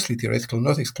 which is mostly theoretical,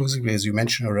 not exclusively, as you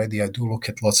mentioned already. I do look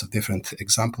at lots of different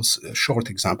examples, short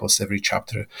examples. Every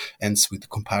chapter ends with a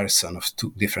comparison of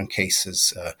 2 different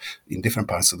cases in different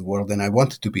parts of the world, and I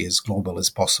wanted to be as global as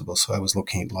possible, so I was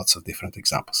looking at lots of different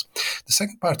examples. The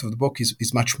second part of the book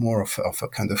is much more of a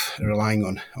kind of relying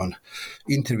on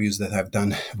interviews that I've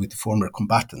done with former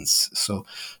combatants. So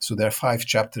there are 5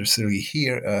 chapters really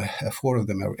here. 4 of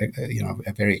them are,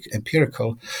 very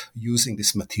empirical, using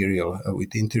this material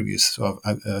with interviews. So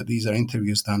these are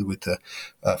interviews done with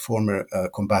former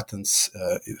combatants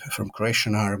from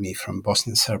Croatian army, from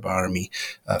Bosnian Serb army,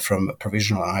 from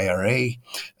provisional IRA.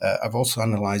 I've also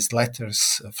analyzed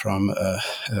letters from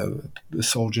the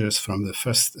soldiers from the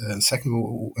First and Second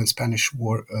World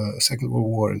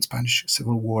War and Spanish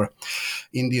Civil War,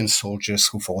 Indian soldiers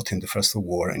who fought in the First World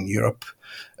War in Europe,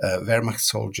 Wehrmacht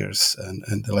soldiers,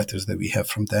 and the letters that we have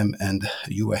from them, and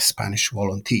U.S. Spanish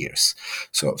volunteers.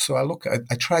 So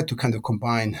I try to kind of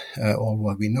combine all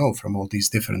what we know from all these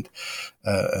different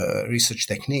research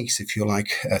techniques, if you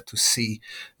like, to see,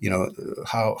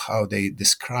 how they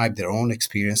describe their own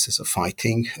experiences of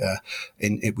fighting,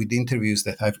 with interviews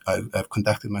that I've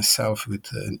conducted myself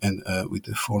with with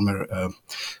the former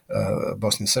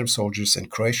Bosnian Serb soldiers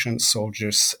and Croatian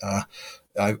soldiers.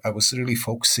 I was really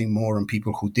focusing more on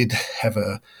people who did have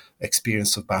a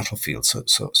experience of battlefield. So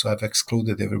I've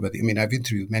excluded everybody. I mean, I've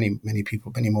interviewed many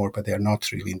people, many more, but they are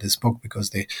not really in this book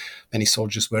because many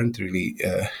soldiers weren't really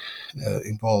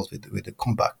involved with the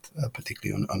combat,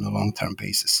 particularly on a long-term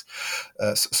basis.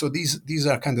 So these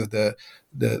are kind of the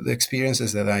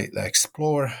experiences that I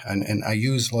explore, and I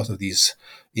use a lot of these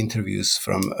interviews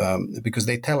from because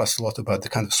they tell us a lot about the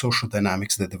kind of social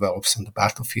dynamics that develops on the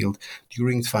battlefield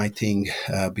during fighting,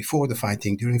 before the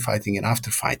fighting, during fighting, and after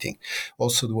fighting.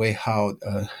 Also the way how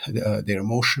their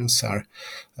emotions are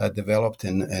developed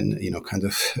and kind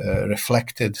of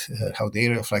reflected, how they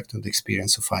reflect on the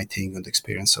experience of fighting, on the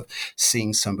experience of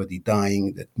seeing somebody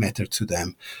dying that mattered to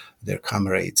them, their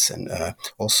comrades, and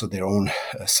also their own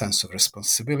sense of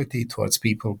responsibility towards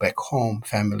people back home,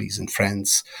 families and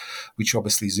friends, which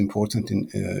obviously is important in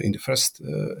the first,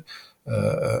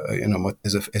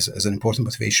 as an important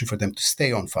motivation for them to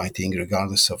stay on fighting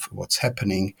regardless of what's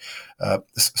happening.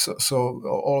 So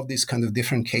all of these kind of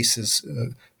different cases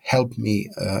help me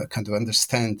kind of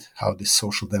understand how the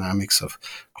social dynamics of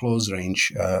close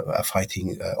range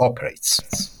fighting operates.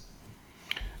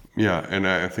 Yeah, and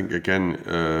I think again,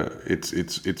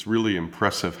 it's really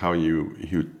impressive how you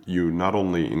not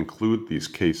only include these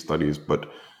case studies, but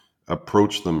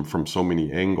approach them from so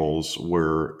many angles,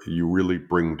 where you really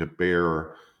bring to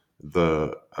bear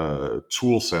the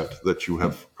tool set that you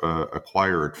have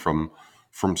acquired from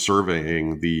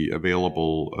surveying the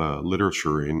available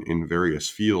literature in various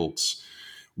fields.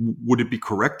 Would it be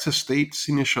correct to state,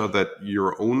 Siniša, that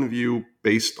your own view,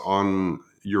 based on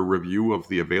your review of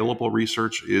the available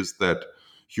research, is that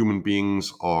human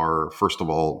beings are, first of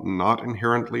all, not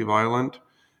inherently violent,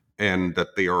 and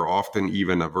that they are often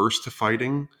even averse to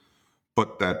fighting,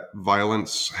 but that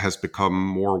violence has become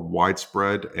more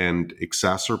widespread and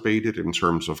exacerbated in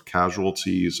terms of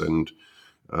casualties and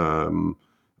um,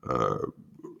 uh,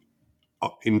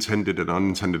 intended and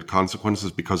unintended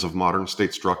consequences because of modern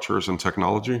state structures and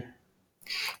technology?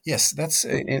 Yes, that's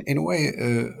in a way,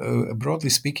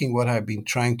 broadly speaking, what I've been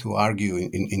trying to argue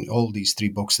in all these three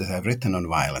books that I've written on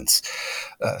violence.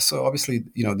 So obviously,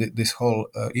 this whole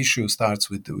issue starts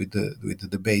with the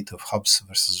debate of Hobbes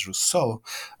versus Rousseau,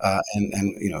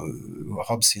 and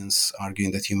Hobbesians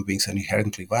arguing that human beings are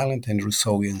inherently violent, and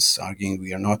Rousseauians arguing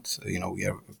we are not. We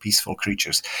are peaceful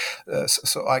creatures.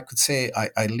 So I could say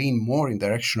I lean more in the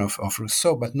direction of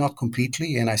Rousseau, but not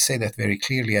completely, and I say that very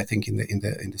clearly. I think in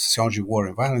the sociology of war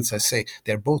and violence, I say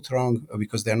they're both wrong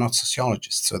because they're not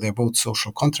sociologists. So they're both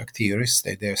social contract theorists.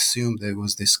 They assume there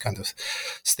was this kind of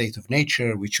state of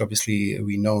nature, which obviously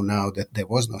we know now that there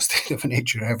was no state of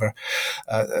nature ever.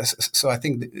 So I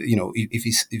think that,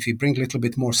 if we bring a little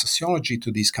bit more sociology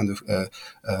to these kind of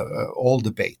all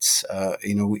debates,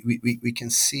 we can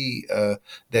see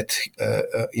that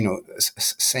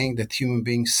saying that human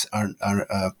beings are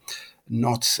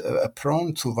not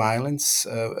prone to violence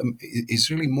is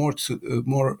really more.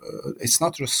 It's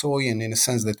not Rousseauian in a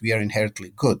sense that we are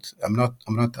inherently good.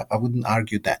 I wouldn't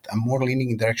argue that. I'm more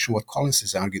leaning in the direction what Collins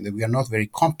is arguing, that we are not very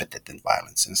competent in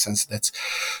violence, in a sense that's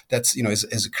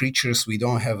as creatures we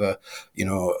don't have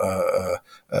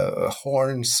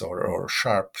horns or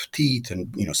sharp teeth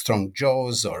and strong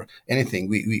jaws or anything.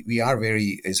 We are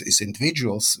very as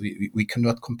individuals. We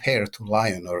cannot compare to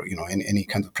lion or any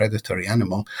kind of predatory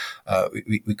animal.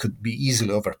 We could be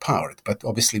easily overpowered. But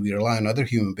obviously we rely on other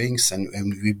human beings, and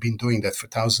we've been doing that for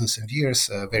thousands of years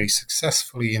very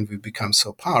successfully, and we've become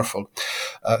so powerful.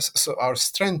 So our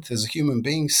strength as human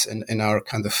beings and our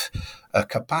kind of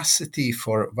capacity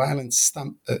for violence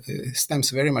stems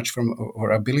very much from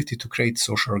our ability to create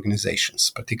social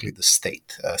organizations, particularly the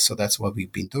state. So that's what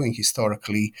we've been doing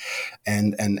historically.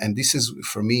 And this is,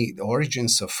 for me, the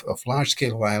origins of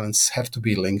large-scale violence have to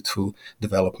be linked to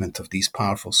development of these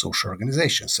powerful social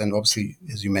organizations. And obviously,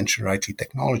 as you mentioned rightly,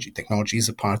 technology is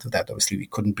a part of that. Obviously, we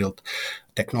couldn't build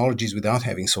technologies without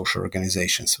having social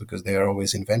organizations, because they are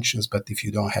always inventions. But if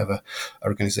you don't have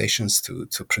organizations to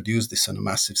produce this on a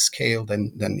massive scale,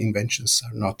 then inventions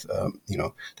are not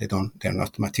they're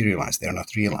not materialized, they're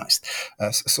not realized.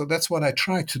 So that's what I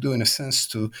try to do, in a sense,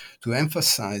 to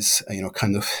emphasize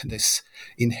kind of this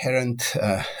inherent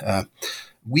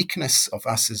weakness of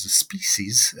us as a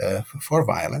species for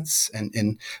violence,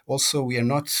 and also we are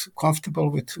not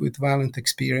comfortable with violent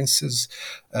experiences.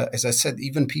 As I said,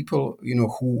 even people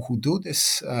who do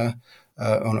this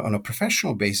on a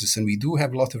professional basis, and we do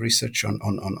have a lot of research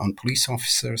on police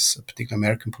officers, particularly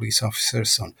American police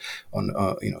officers, on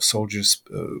soldiers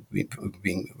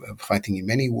being fighting in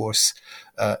many wars.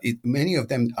 Many of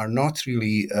them are not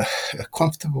really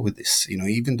comfortable with this.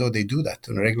 Even though they do that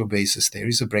on a regular basis, there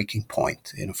is a breaking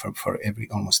point. For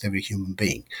almost every human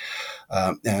being.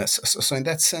 So in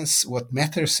that sense, what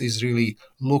matters is really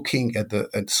looking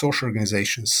at social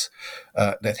organizations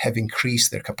that have increased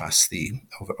their capacity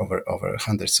over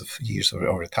hundreds of years or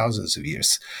over thousands of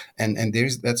years, and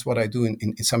that's what I do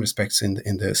in some respects in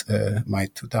my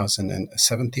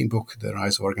 2017 book, The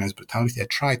Rise of Organized Brutality. I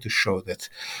try to show that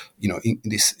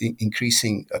this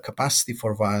increasing capacity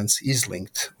for violence is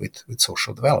linked with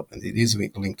social development. It is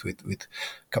linked with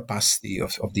capacity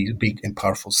of these big and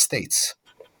powerful states.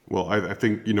 Well, I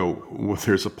think,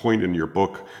 there's a point in your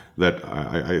book that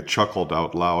I chuckled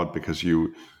out loud, because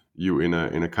you in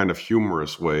a kind of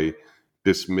humorous way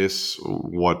dismiss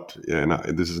what, and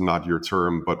this is not your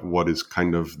term, but what is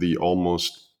kind of the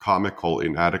almost comical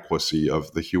inadequacy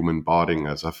of the human body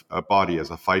as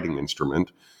a fighting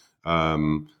instrument.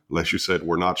 As you said,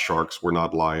 we're not sharks, we're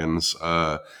not lions,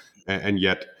 and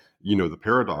yet, the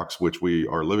paradox which we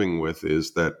are living with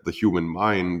is that the human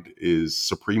mind is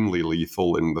supremely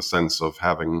lethal, in the sense of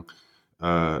having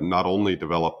not only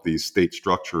developed these state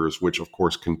structures, which of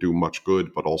course can do much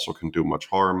good, but also can do much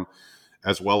harm,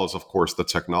 as well as, of course, the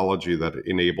technology that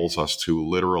enables us to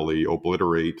literally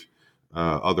obliterate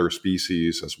other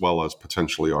species, as well as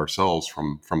potentially ourselves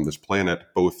from this planet,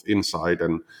 both inside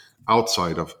and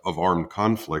outside of armed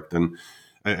conflict.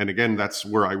 And again, that's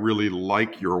where I really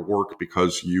like your work,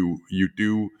 because you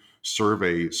do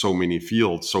survey so many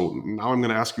fields. So now I'm going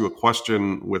to ask you a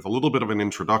question with a little bit of an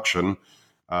introduction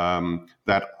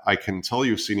that I can tell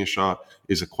you, Siniša,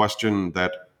 is a question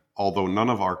that, although none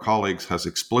of our colleagues has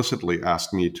explicitly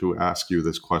asked me to ask you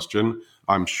this question,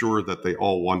 I'm sure that they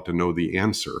all want to know the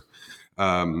answer.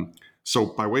 So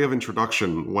by way of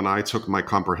introduction, when I took my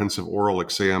comprehensive oral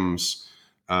exams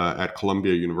at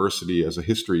Columbia University as a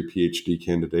history PhD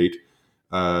candidate.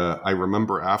 I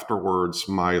remember afterwards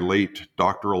my late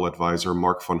doctoral advisor,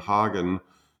 Mark von Hagen,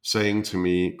 saying to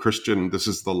me, Christian, this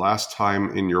is the last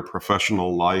time in your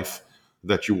professional life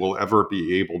that you will ever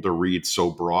be able to read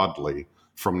so broadly.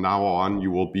 From now on,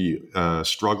 you will be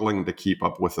struggling to keep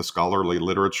up with the scholarly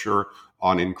literature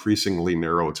on increasingly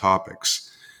narrow topics.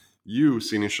 You,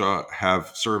 Siniša,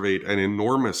 have surveyed an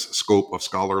enormous scope of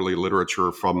scholarly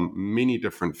literature from many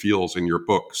different fields in your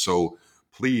book. So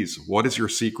please, what is your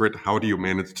secret? How do you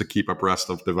manage to keep abreast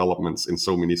of developments in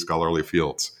so many scholarly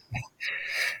fields?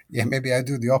 Yeah, maybe I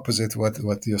do the opposite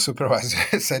what your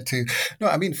supervisor said to you. No,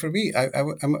 I mean, for me,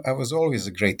 I was always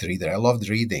a great reader. I loved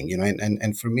reading,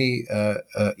 and for me,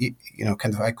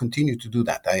 kind of I continue to do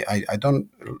that. I don't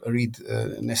read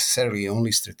necessarily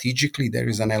only strategically. There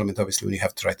is an element, obviously, when you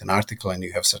have to write an article and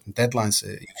you have certain deadlines,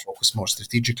 you focus more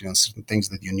strategically on certain things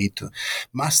that you need to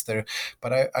master.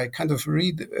 But I kind of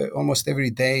read almost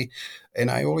every day. And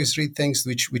I always read things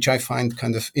which I find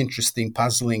kind of interesting,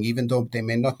 puzzling, even though they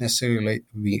may not necessarily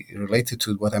be related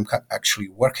to what I'm actually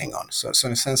working on. So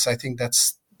in a sense, I think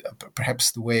that's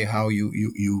perhaps the way how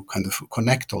you kind of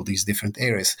connect all these different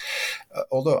areas.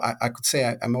 Although I could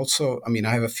say I'm also, I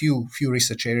have a few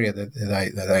research areas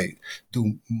that I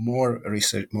do more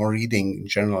research, more reading in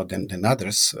general than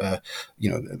others.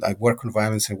 I work on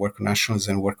violence, I work on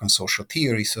nationalism, and work on social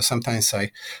theory. So sometimes I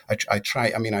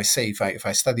try. I say if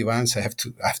I study violence, I have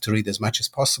to read as much as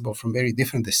possible from very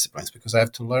different disciplines, because I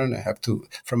have to learn. I have to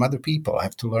from other people. I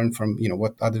have to learn from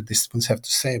what other disciplines have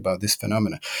to say about this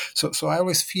phenomena. So I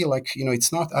always feel like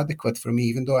it's not adequate for me,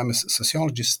 even though I'm a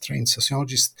sociologist, trained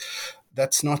sociologist.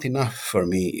 That's not enough for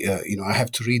me. I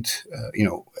have to read,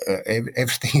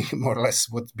 everything more or less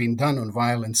what's been done on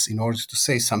violence in order to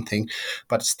say something,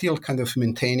 but still kind of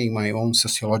maintaining my own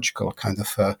sociological kind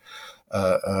of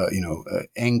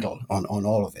angle on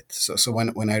all of it. So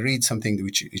when I read something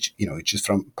which is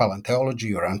from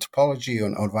paleontology or anthropology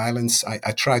on violence,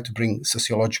 I try to bring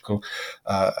sociological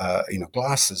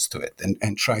glasses to it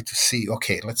and try to see,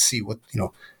 okay, let's see what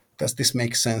does this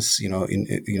make sense?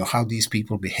 In how these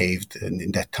people behaved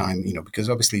in that time. Because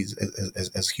obviously,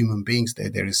 as human beings,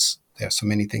 there are so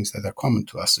many things that are common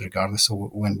to us, regardless of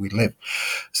when we live.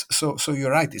 So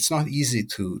you're right. It's not easy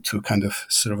to kind of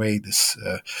survey this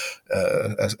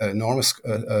enormous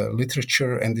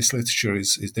literature, and this literature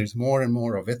is there's more and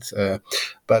more of it.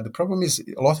 But the problem is,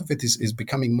 a lot of it is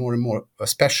becoming more and more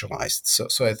specialized.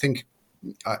 So I think.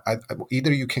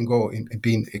 Either you can go in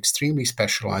being extremely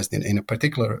specialized in a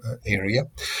particular area,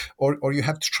 or you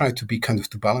have to try to be kind of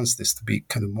to balance this to be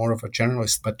kind of more of a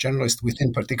generalist, but generalist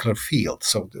within particular field.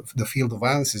 So the field of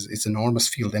violence is an enormous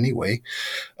field anyway,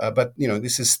 but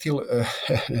this is still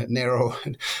narrow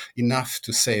enough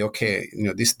to say, okay,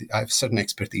 this I have certain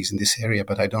expertise in this area,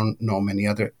 but I don't know many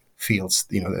other fields,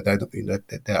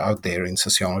 that are out there in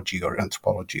sociology or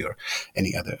anthropology or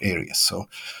any other areas. So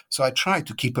I try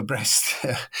to keep abreast,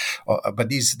 but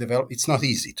it's not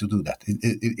easy to do that.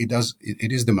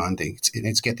 It is demanding.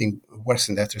 It's getting worse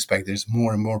in that respect. There's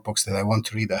more and more books that I want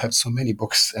to read. I have so many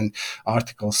books and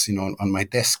articles, on my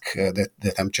desk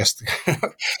that I'm just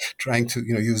trying to,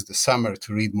 use the summer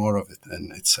to read more of it.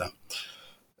 And it's,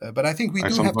 but I think we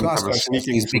do have to ask ourselves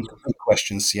these big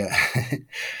questions. Yeah.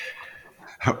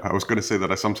 I was going to say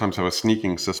that I sometimes have a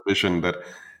sneaking suspicion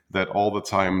that all the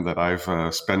time that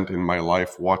I've spent in my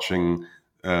life watching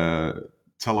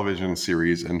television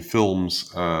series and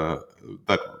films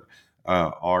that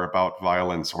are about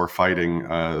violence or fighting,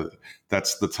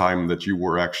 that's the time that you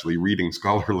were actually reading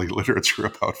scholarly literature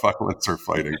about violence or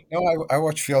fighting. No, I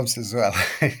watch films as well.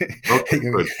 Okay,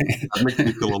 good. That makes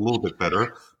me feel a little bit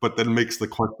better, but then makes the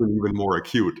question even more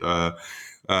acute.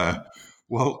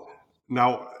 Well,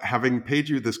 now, having paid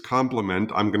you this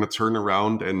compliment, I'm going to turn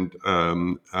around and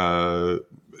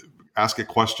ask a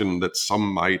question that some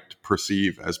might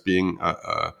perceive as being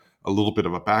a little bit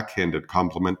of a backhanded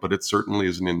compliment, but it certainly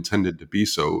isn't intended to be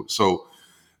so. So,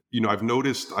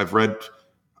 I've read,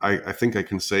 I think I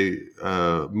can say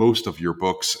most of your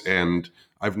books, and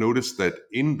I've noticed that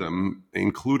in them,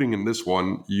 including in this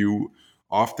one, you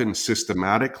often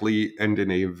systematically and in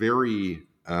a very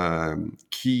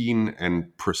keen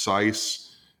and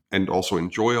precise and also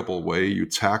enjoyable way, you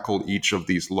tackle each of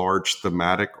these large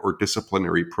thematic or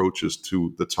disciplinary approaches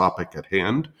to the topic at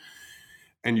hand.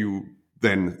 And you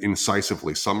then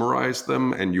incisively summarize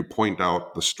them, and you point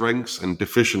out the strengths and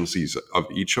deficiencies of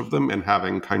each of them, and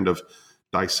having kind of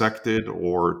dissected,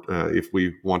 or if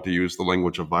we want to use the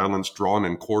language of violence, drawn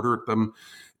and quartered them,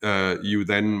 you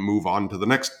then move on to the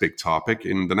next big topic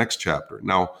in the next chapter.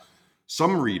 Now,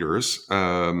 some readers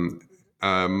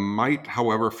might,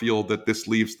 however, feel that this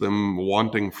leaves them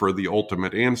wanting for the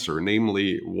ultimate answer,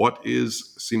 namely, what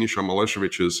is Siniša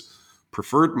Malešević's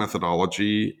preferred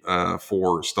methodology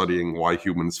for studying why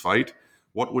humans fight?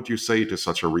 What would you say to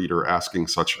such a reader asking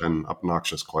such an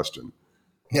obnoxious question?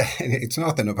 Yeah, it's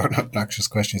not an obnoxious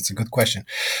question. It's a good question.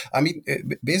 I mean,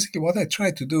 basically, what I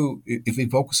try to do, if we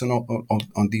focus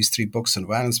on these three books on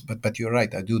violence, but you're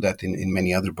right, I do that in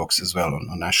many other books as well,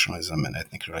 on nationalism and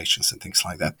ethnic relations and things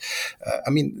like that. I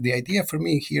mean, the idea for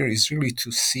me here is really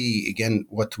to see, again,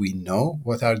 what we know,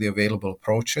 what are the available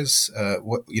approaches,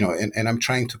 and I'm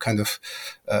trying to kind of,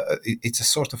 it's a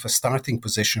sort of a starting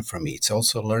position for me. It's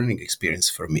also a learning experience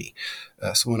for me.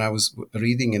 So when I was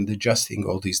reading and adjusting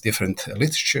all these different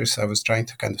literatures, I was trying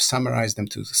to kind of summarize them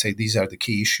to say these are the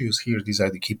key issues here, these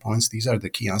are the key points, these are the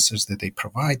key answers that they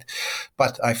provide.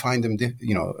 But I find them,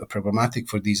 problematic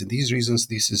for these and these reasons.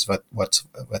 This is what's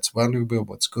valuable,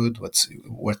 what's good, what's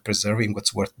worth preserving,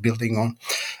 what's worth building on.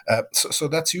 So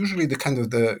that's usually the kind of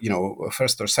the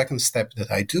first or second step that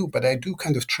I do. But I do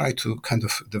kind of try to kind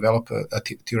of develop a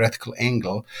theoretical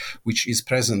angle, which is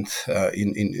present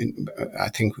in I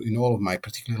think in all of my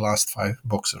particularly last 5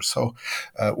 books or so,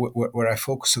 where I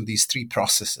focus on these 3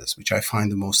 processes, which I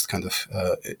find the most kind of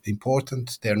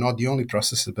important. They're not the only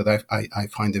processes, but I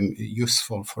find them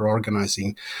useful for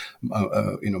organizing,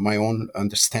 my own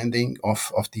understanding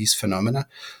of these phenomena.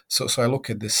 So I look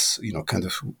at this, kind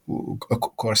of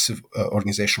coercive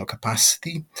organizational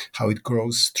capacity, how it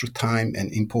grows through time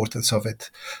and importance of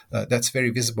it. That's very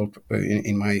visible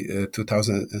in my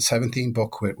 2017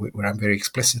 book, where I'm very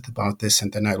explicit about this.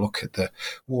 And then I look at the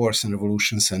wars and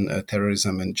revolutions and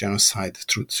terrorism and genocide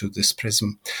through this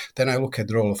prism. Then I look at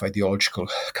the role of ideological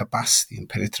capacity and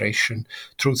penetration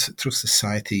through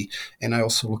society. And I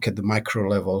also look at the micro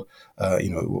level,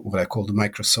 what I call the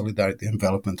micro solidarity,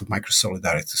 development of micro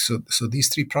solidarity. So these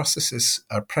 3 processes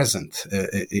are present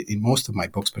in most of my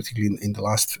books, particularly in the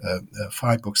last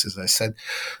 5 books, as I said.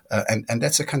 And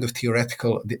that's a kind of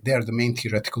theoretical, they are the main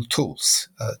theoretical tools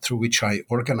through which I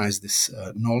organize this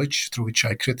knowledge, through which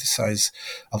I criticize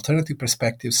alternative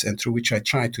perspectives, and through which I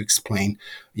try to explain,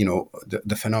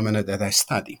 the phenomena that I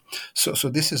study. So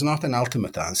this is not an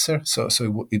ultimate answer. So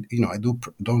I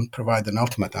don't provide an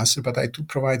ultimate answer, but I do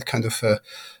provide kind of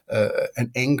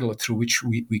an angle through which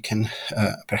we can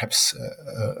perhaps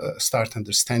start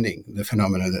understanding the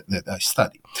phenomena that I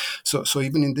study. So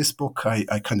even in this book, I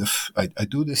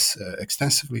do this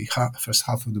extensively. First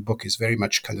half of the book is very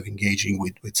much kind of engaging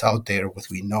with what's out there, what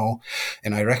we know,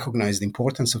 and I recognize the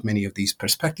importance of many of these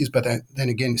perspectives. But I then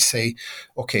again say,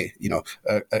 okay,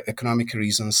 economic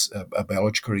reasons,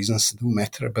 biological reasons do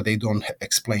matter, but they don't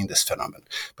explain this phenomenon.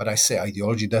 But I say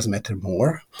ideology does matter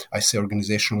more. I say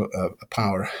organizational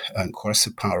power and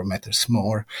coercive power matters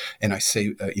more, and I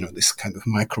say this kind of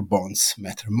micro bonds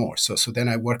matter more. So then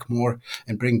I work more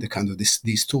and bring the kind of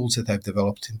these tools that I've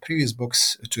developed in previous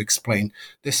books to explain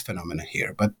this phenomenon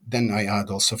here. But then I add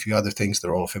also a few other things, the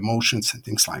role of emotions and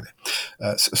things like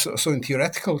that. So in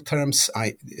theoretical terms,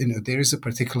 there is a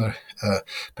particular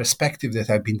perspective that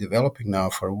I've been developing now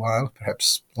for a while,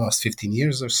 perhaps last 15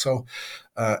 years or so.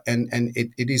 And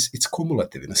it's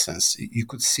cumulative in a sense. You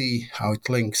could see how it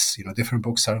links. Different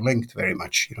books are linked very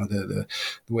much. The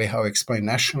way how I explain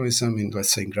nationalism in,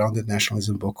 let's say, Grounded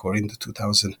Nationalism book, or in the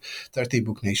 2013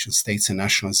 book, Nation States and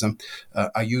Nationalism,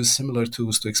 I use similar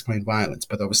tools to explain violence,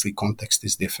 but obviously context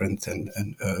is different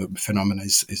and phenomena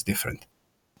is different.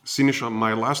 Siniša,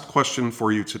 my last question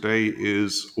for you today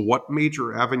is: what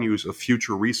major avenues of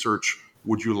future research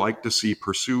would you like to see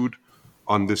pursued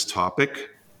on this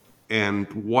topic?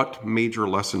 And what major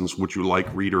lessons would you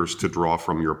like readers to draw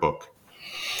from your book?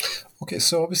 Okay,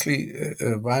 so obviously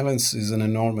violence is an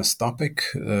enormous topic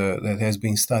that has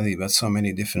been studied by so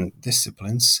many different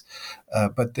disciplines,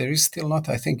 but there is still not,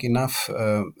 I think, enough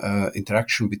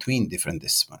interaction between different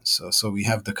disciplines. So we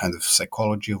have the kind of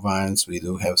psychology of violence, we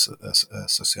do have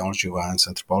sociology of violence,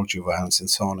 anthropology of violence, and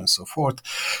so on and so forth.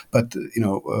 But,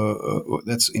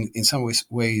 that's in some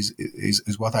ways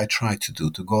is what I try to do,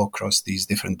 to go across these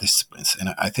different disciplines. And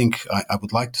I think I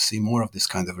would like to see more of this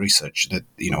kind of research, that,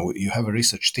 you have a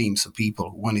research team of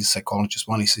people. One is psychologist,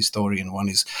 one is historian, one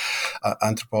is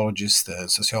anthropologist,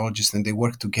 sociologist, and they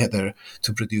work together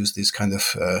to produce this kind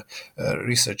of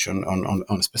research on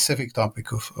a specific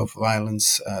topic of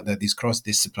violence that is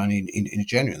cross-disciplinary in a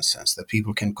genuine sense, that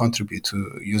people can contribute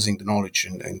to using the knowledge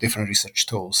and different research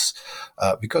tools,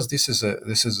 because this is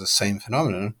the same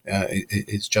phenomenon.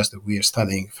 It's just that we are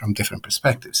studying from different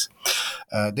perspectives.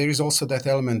 There is also that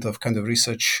element of kind of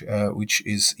research which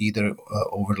is either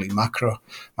overly macro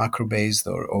macro-based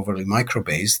or overly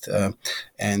micro-based,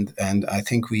 and I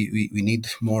think we need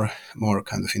more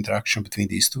kind of interaction between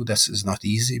these two. This is not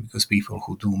easy because people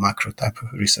who do macro type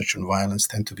of research on violence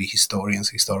tend to be historians,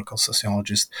 historical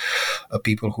sociologists,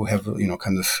 people who have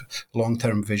kind of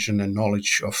long-term vision and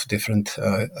knowledge of different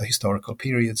historical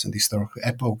periods and historical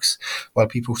epochs, while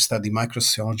people who study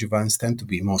microsociology of violence tend to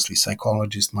be mostly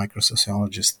psychologists,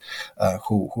 microsociologists,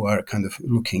 who are kind of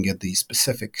looking at the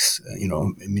specifics,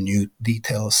 minute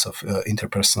details of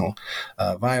interpersonal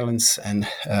violence. And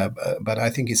but I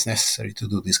think it's necessary to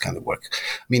do this kind of work.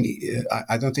 I mean,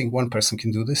 I don't think one person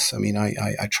can do this. I mean,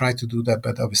 I try to do that,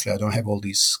 but obviously I don't have all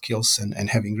these skills, and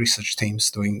having research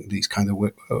teams doing these kind of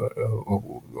work,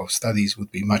 of studies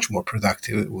would be much more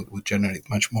productive, would generate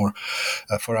much more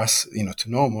for us, to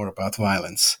know more about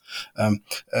violence.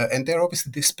 And there are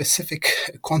obviously this specific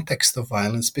context of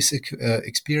violence, specific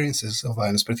experiences of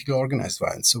violence, particularly organized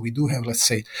violence. So we do have, let's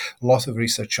say, a lot of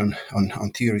research on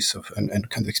theories of and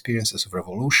kind of experiences of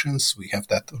revolutions. We have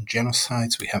that on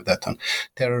genocides. We have that on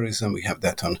terrorism. We have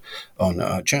that on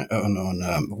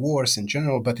wars in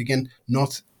general. But again,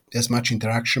 not as much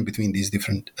interaction between these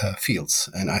different fields.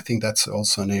 And I think that's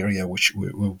also an area which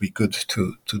will be good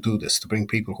to do this, to bring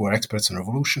people who are experts on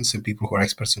revolutions and people who are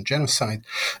experts on genocide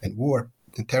and war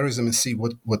and terrorism, and see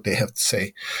what they have to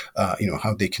say, how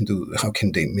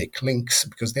can they make links,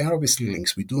 because there are obviously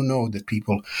links. We do know that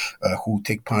people who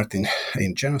take part in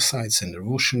genocides and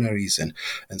revolutionaries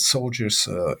and soldiers,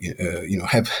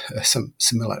 have some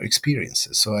similar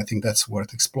experiences. So I think that's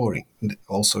worth exploring.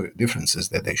 Also, differences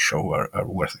that they show are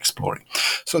worth exploring.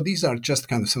 So these are just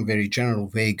kind of some very general,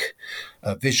 vague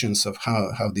visions of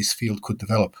how this field could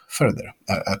develop further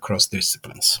across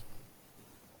disciplines.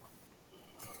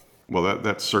 Well,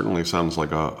 that certainly sounds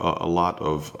like a lot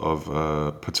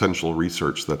of potential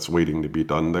research that's waiting to be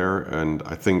done there. And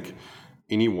I think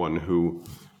anyone who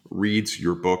reads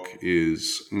your book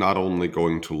is not only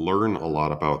going to learn a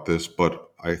lot about this,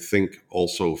 but I think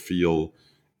also feel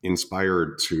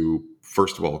inspired to,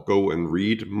 first of all, go and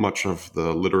read much of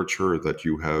the literature that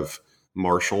you have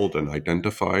marshaled and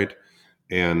identified,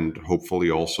 and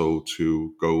hopefully also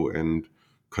to go and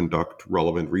conduct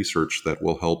relevant research that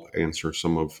will help answer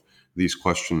some of these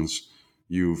questions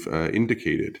you've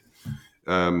indicated.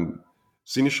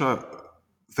 Siniša,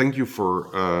 thank you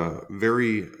for a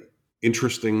very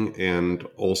interesting and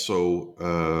also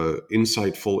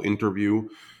insightful interview.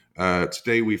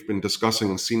 Today we've been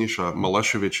discussing Siniša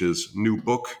Malešević's new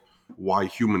book, Why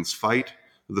Humans Fight: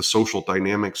 The Social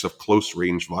Dynamics of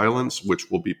Close-Range Violence, which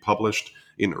will be published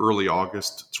in early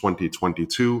August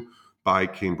 2022 by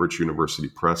Cambridge University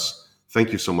Press.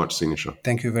 Thank you so much, Siniša.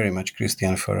 Thank you very much,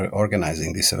 Christian, for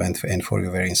organizing this event and for your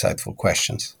very insightful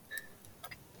questions.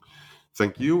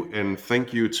 Thank you, and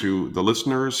thank you to the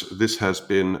listeners. This has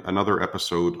been another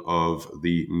episode of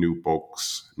the New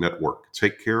Books Network.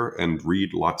 Take care and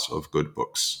read lots of good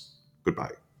books.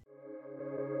 Goodbye.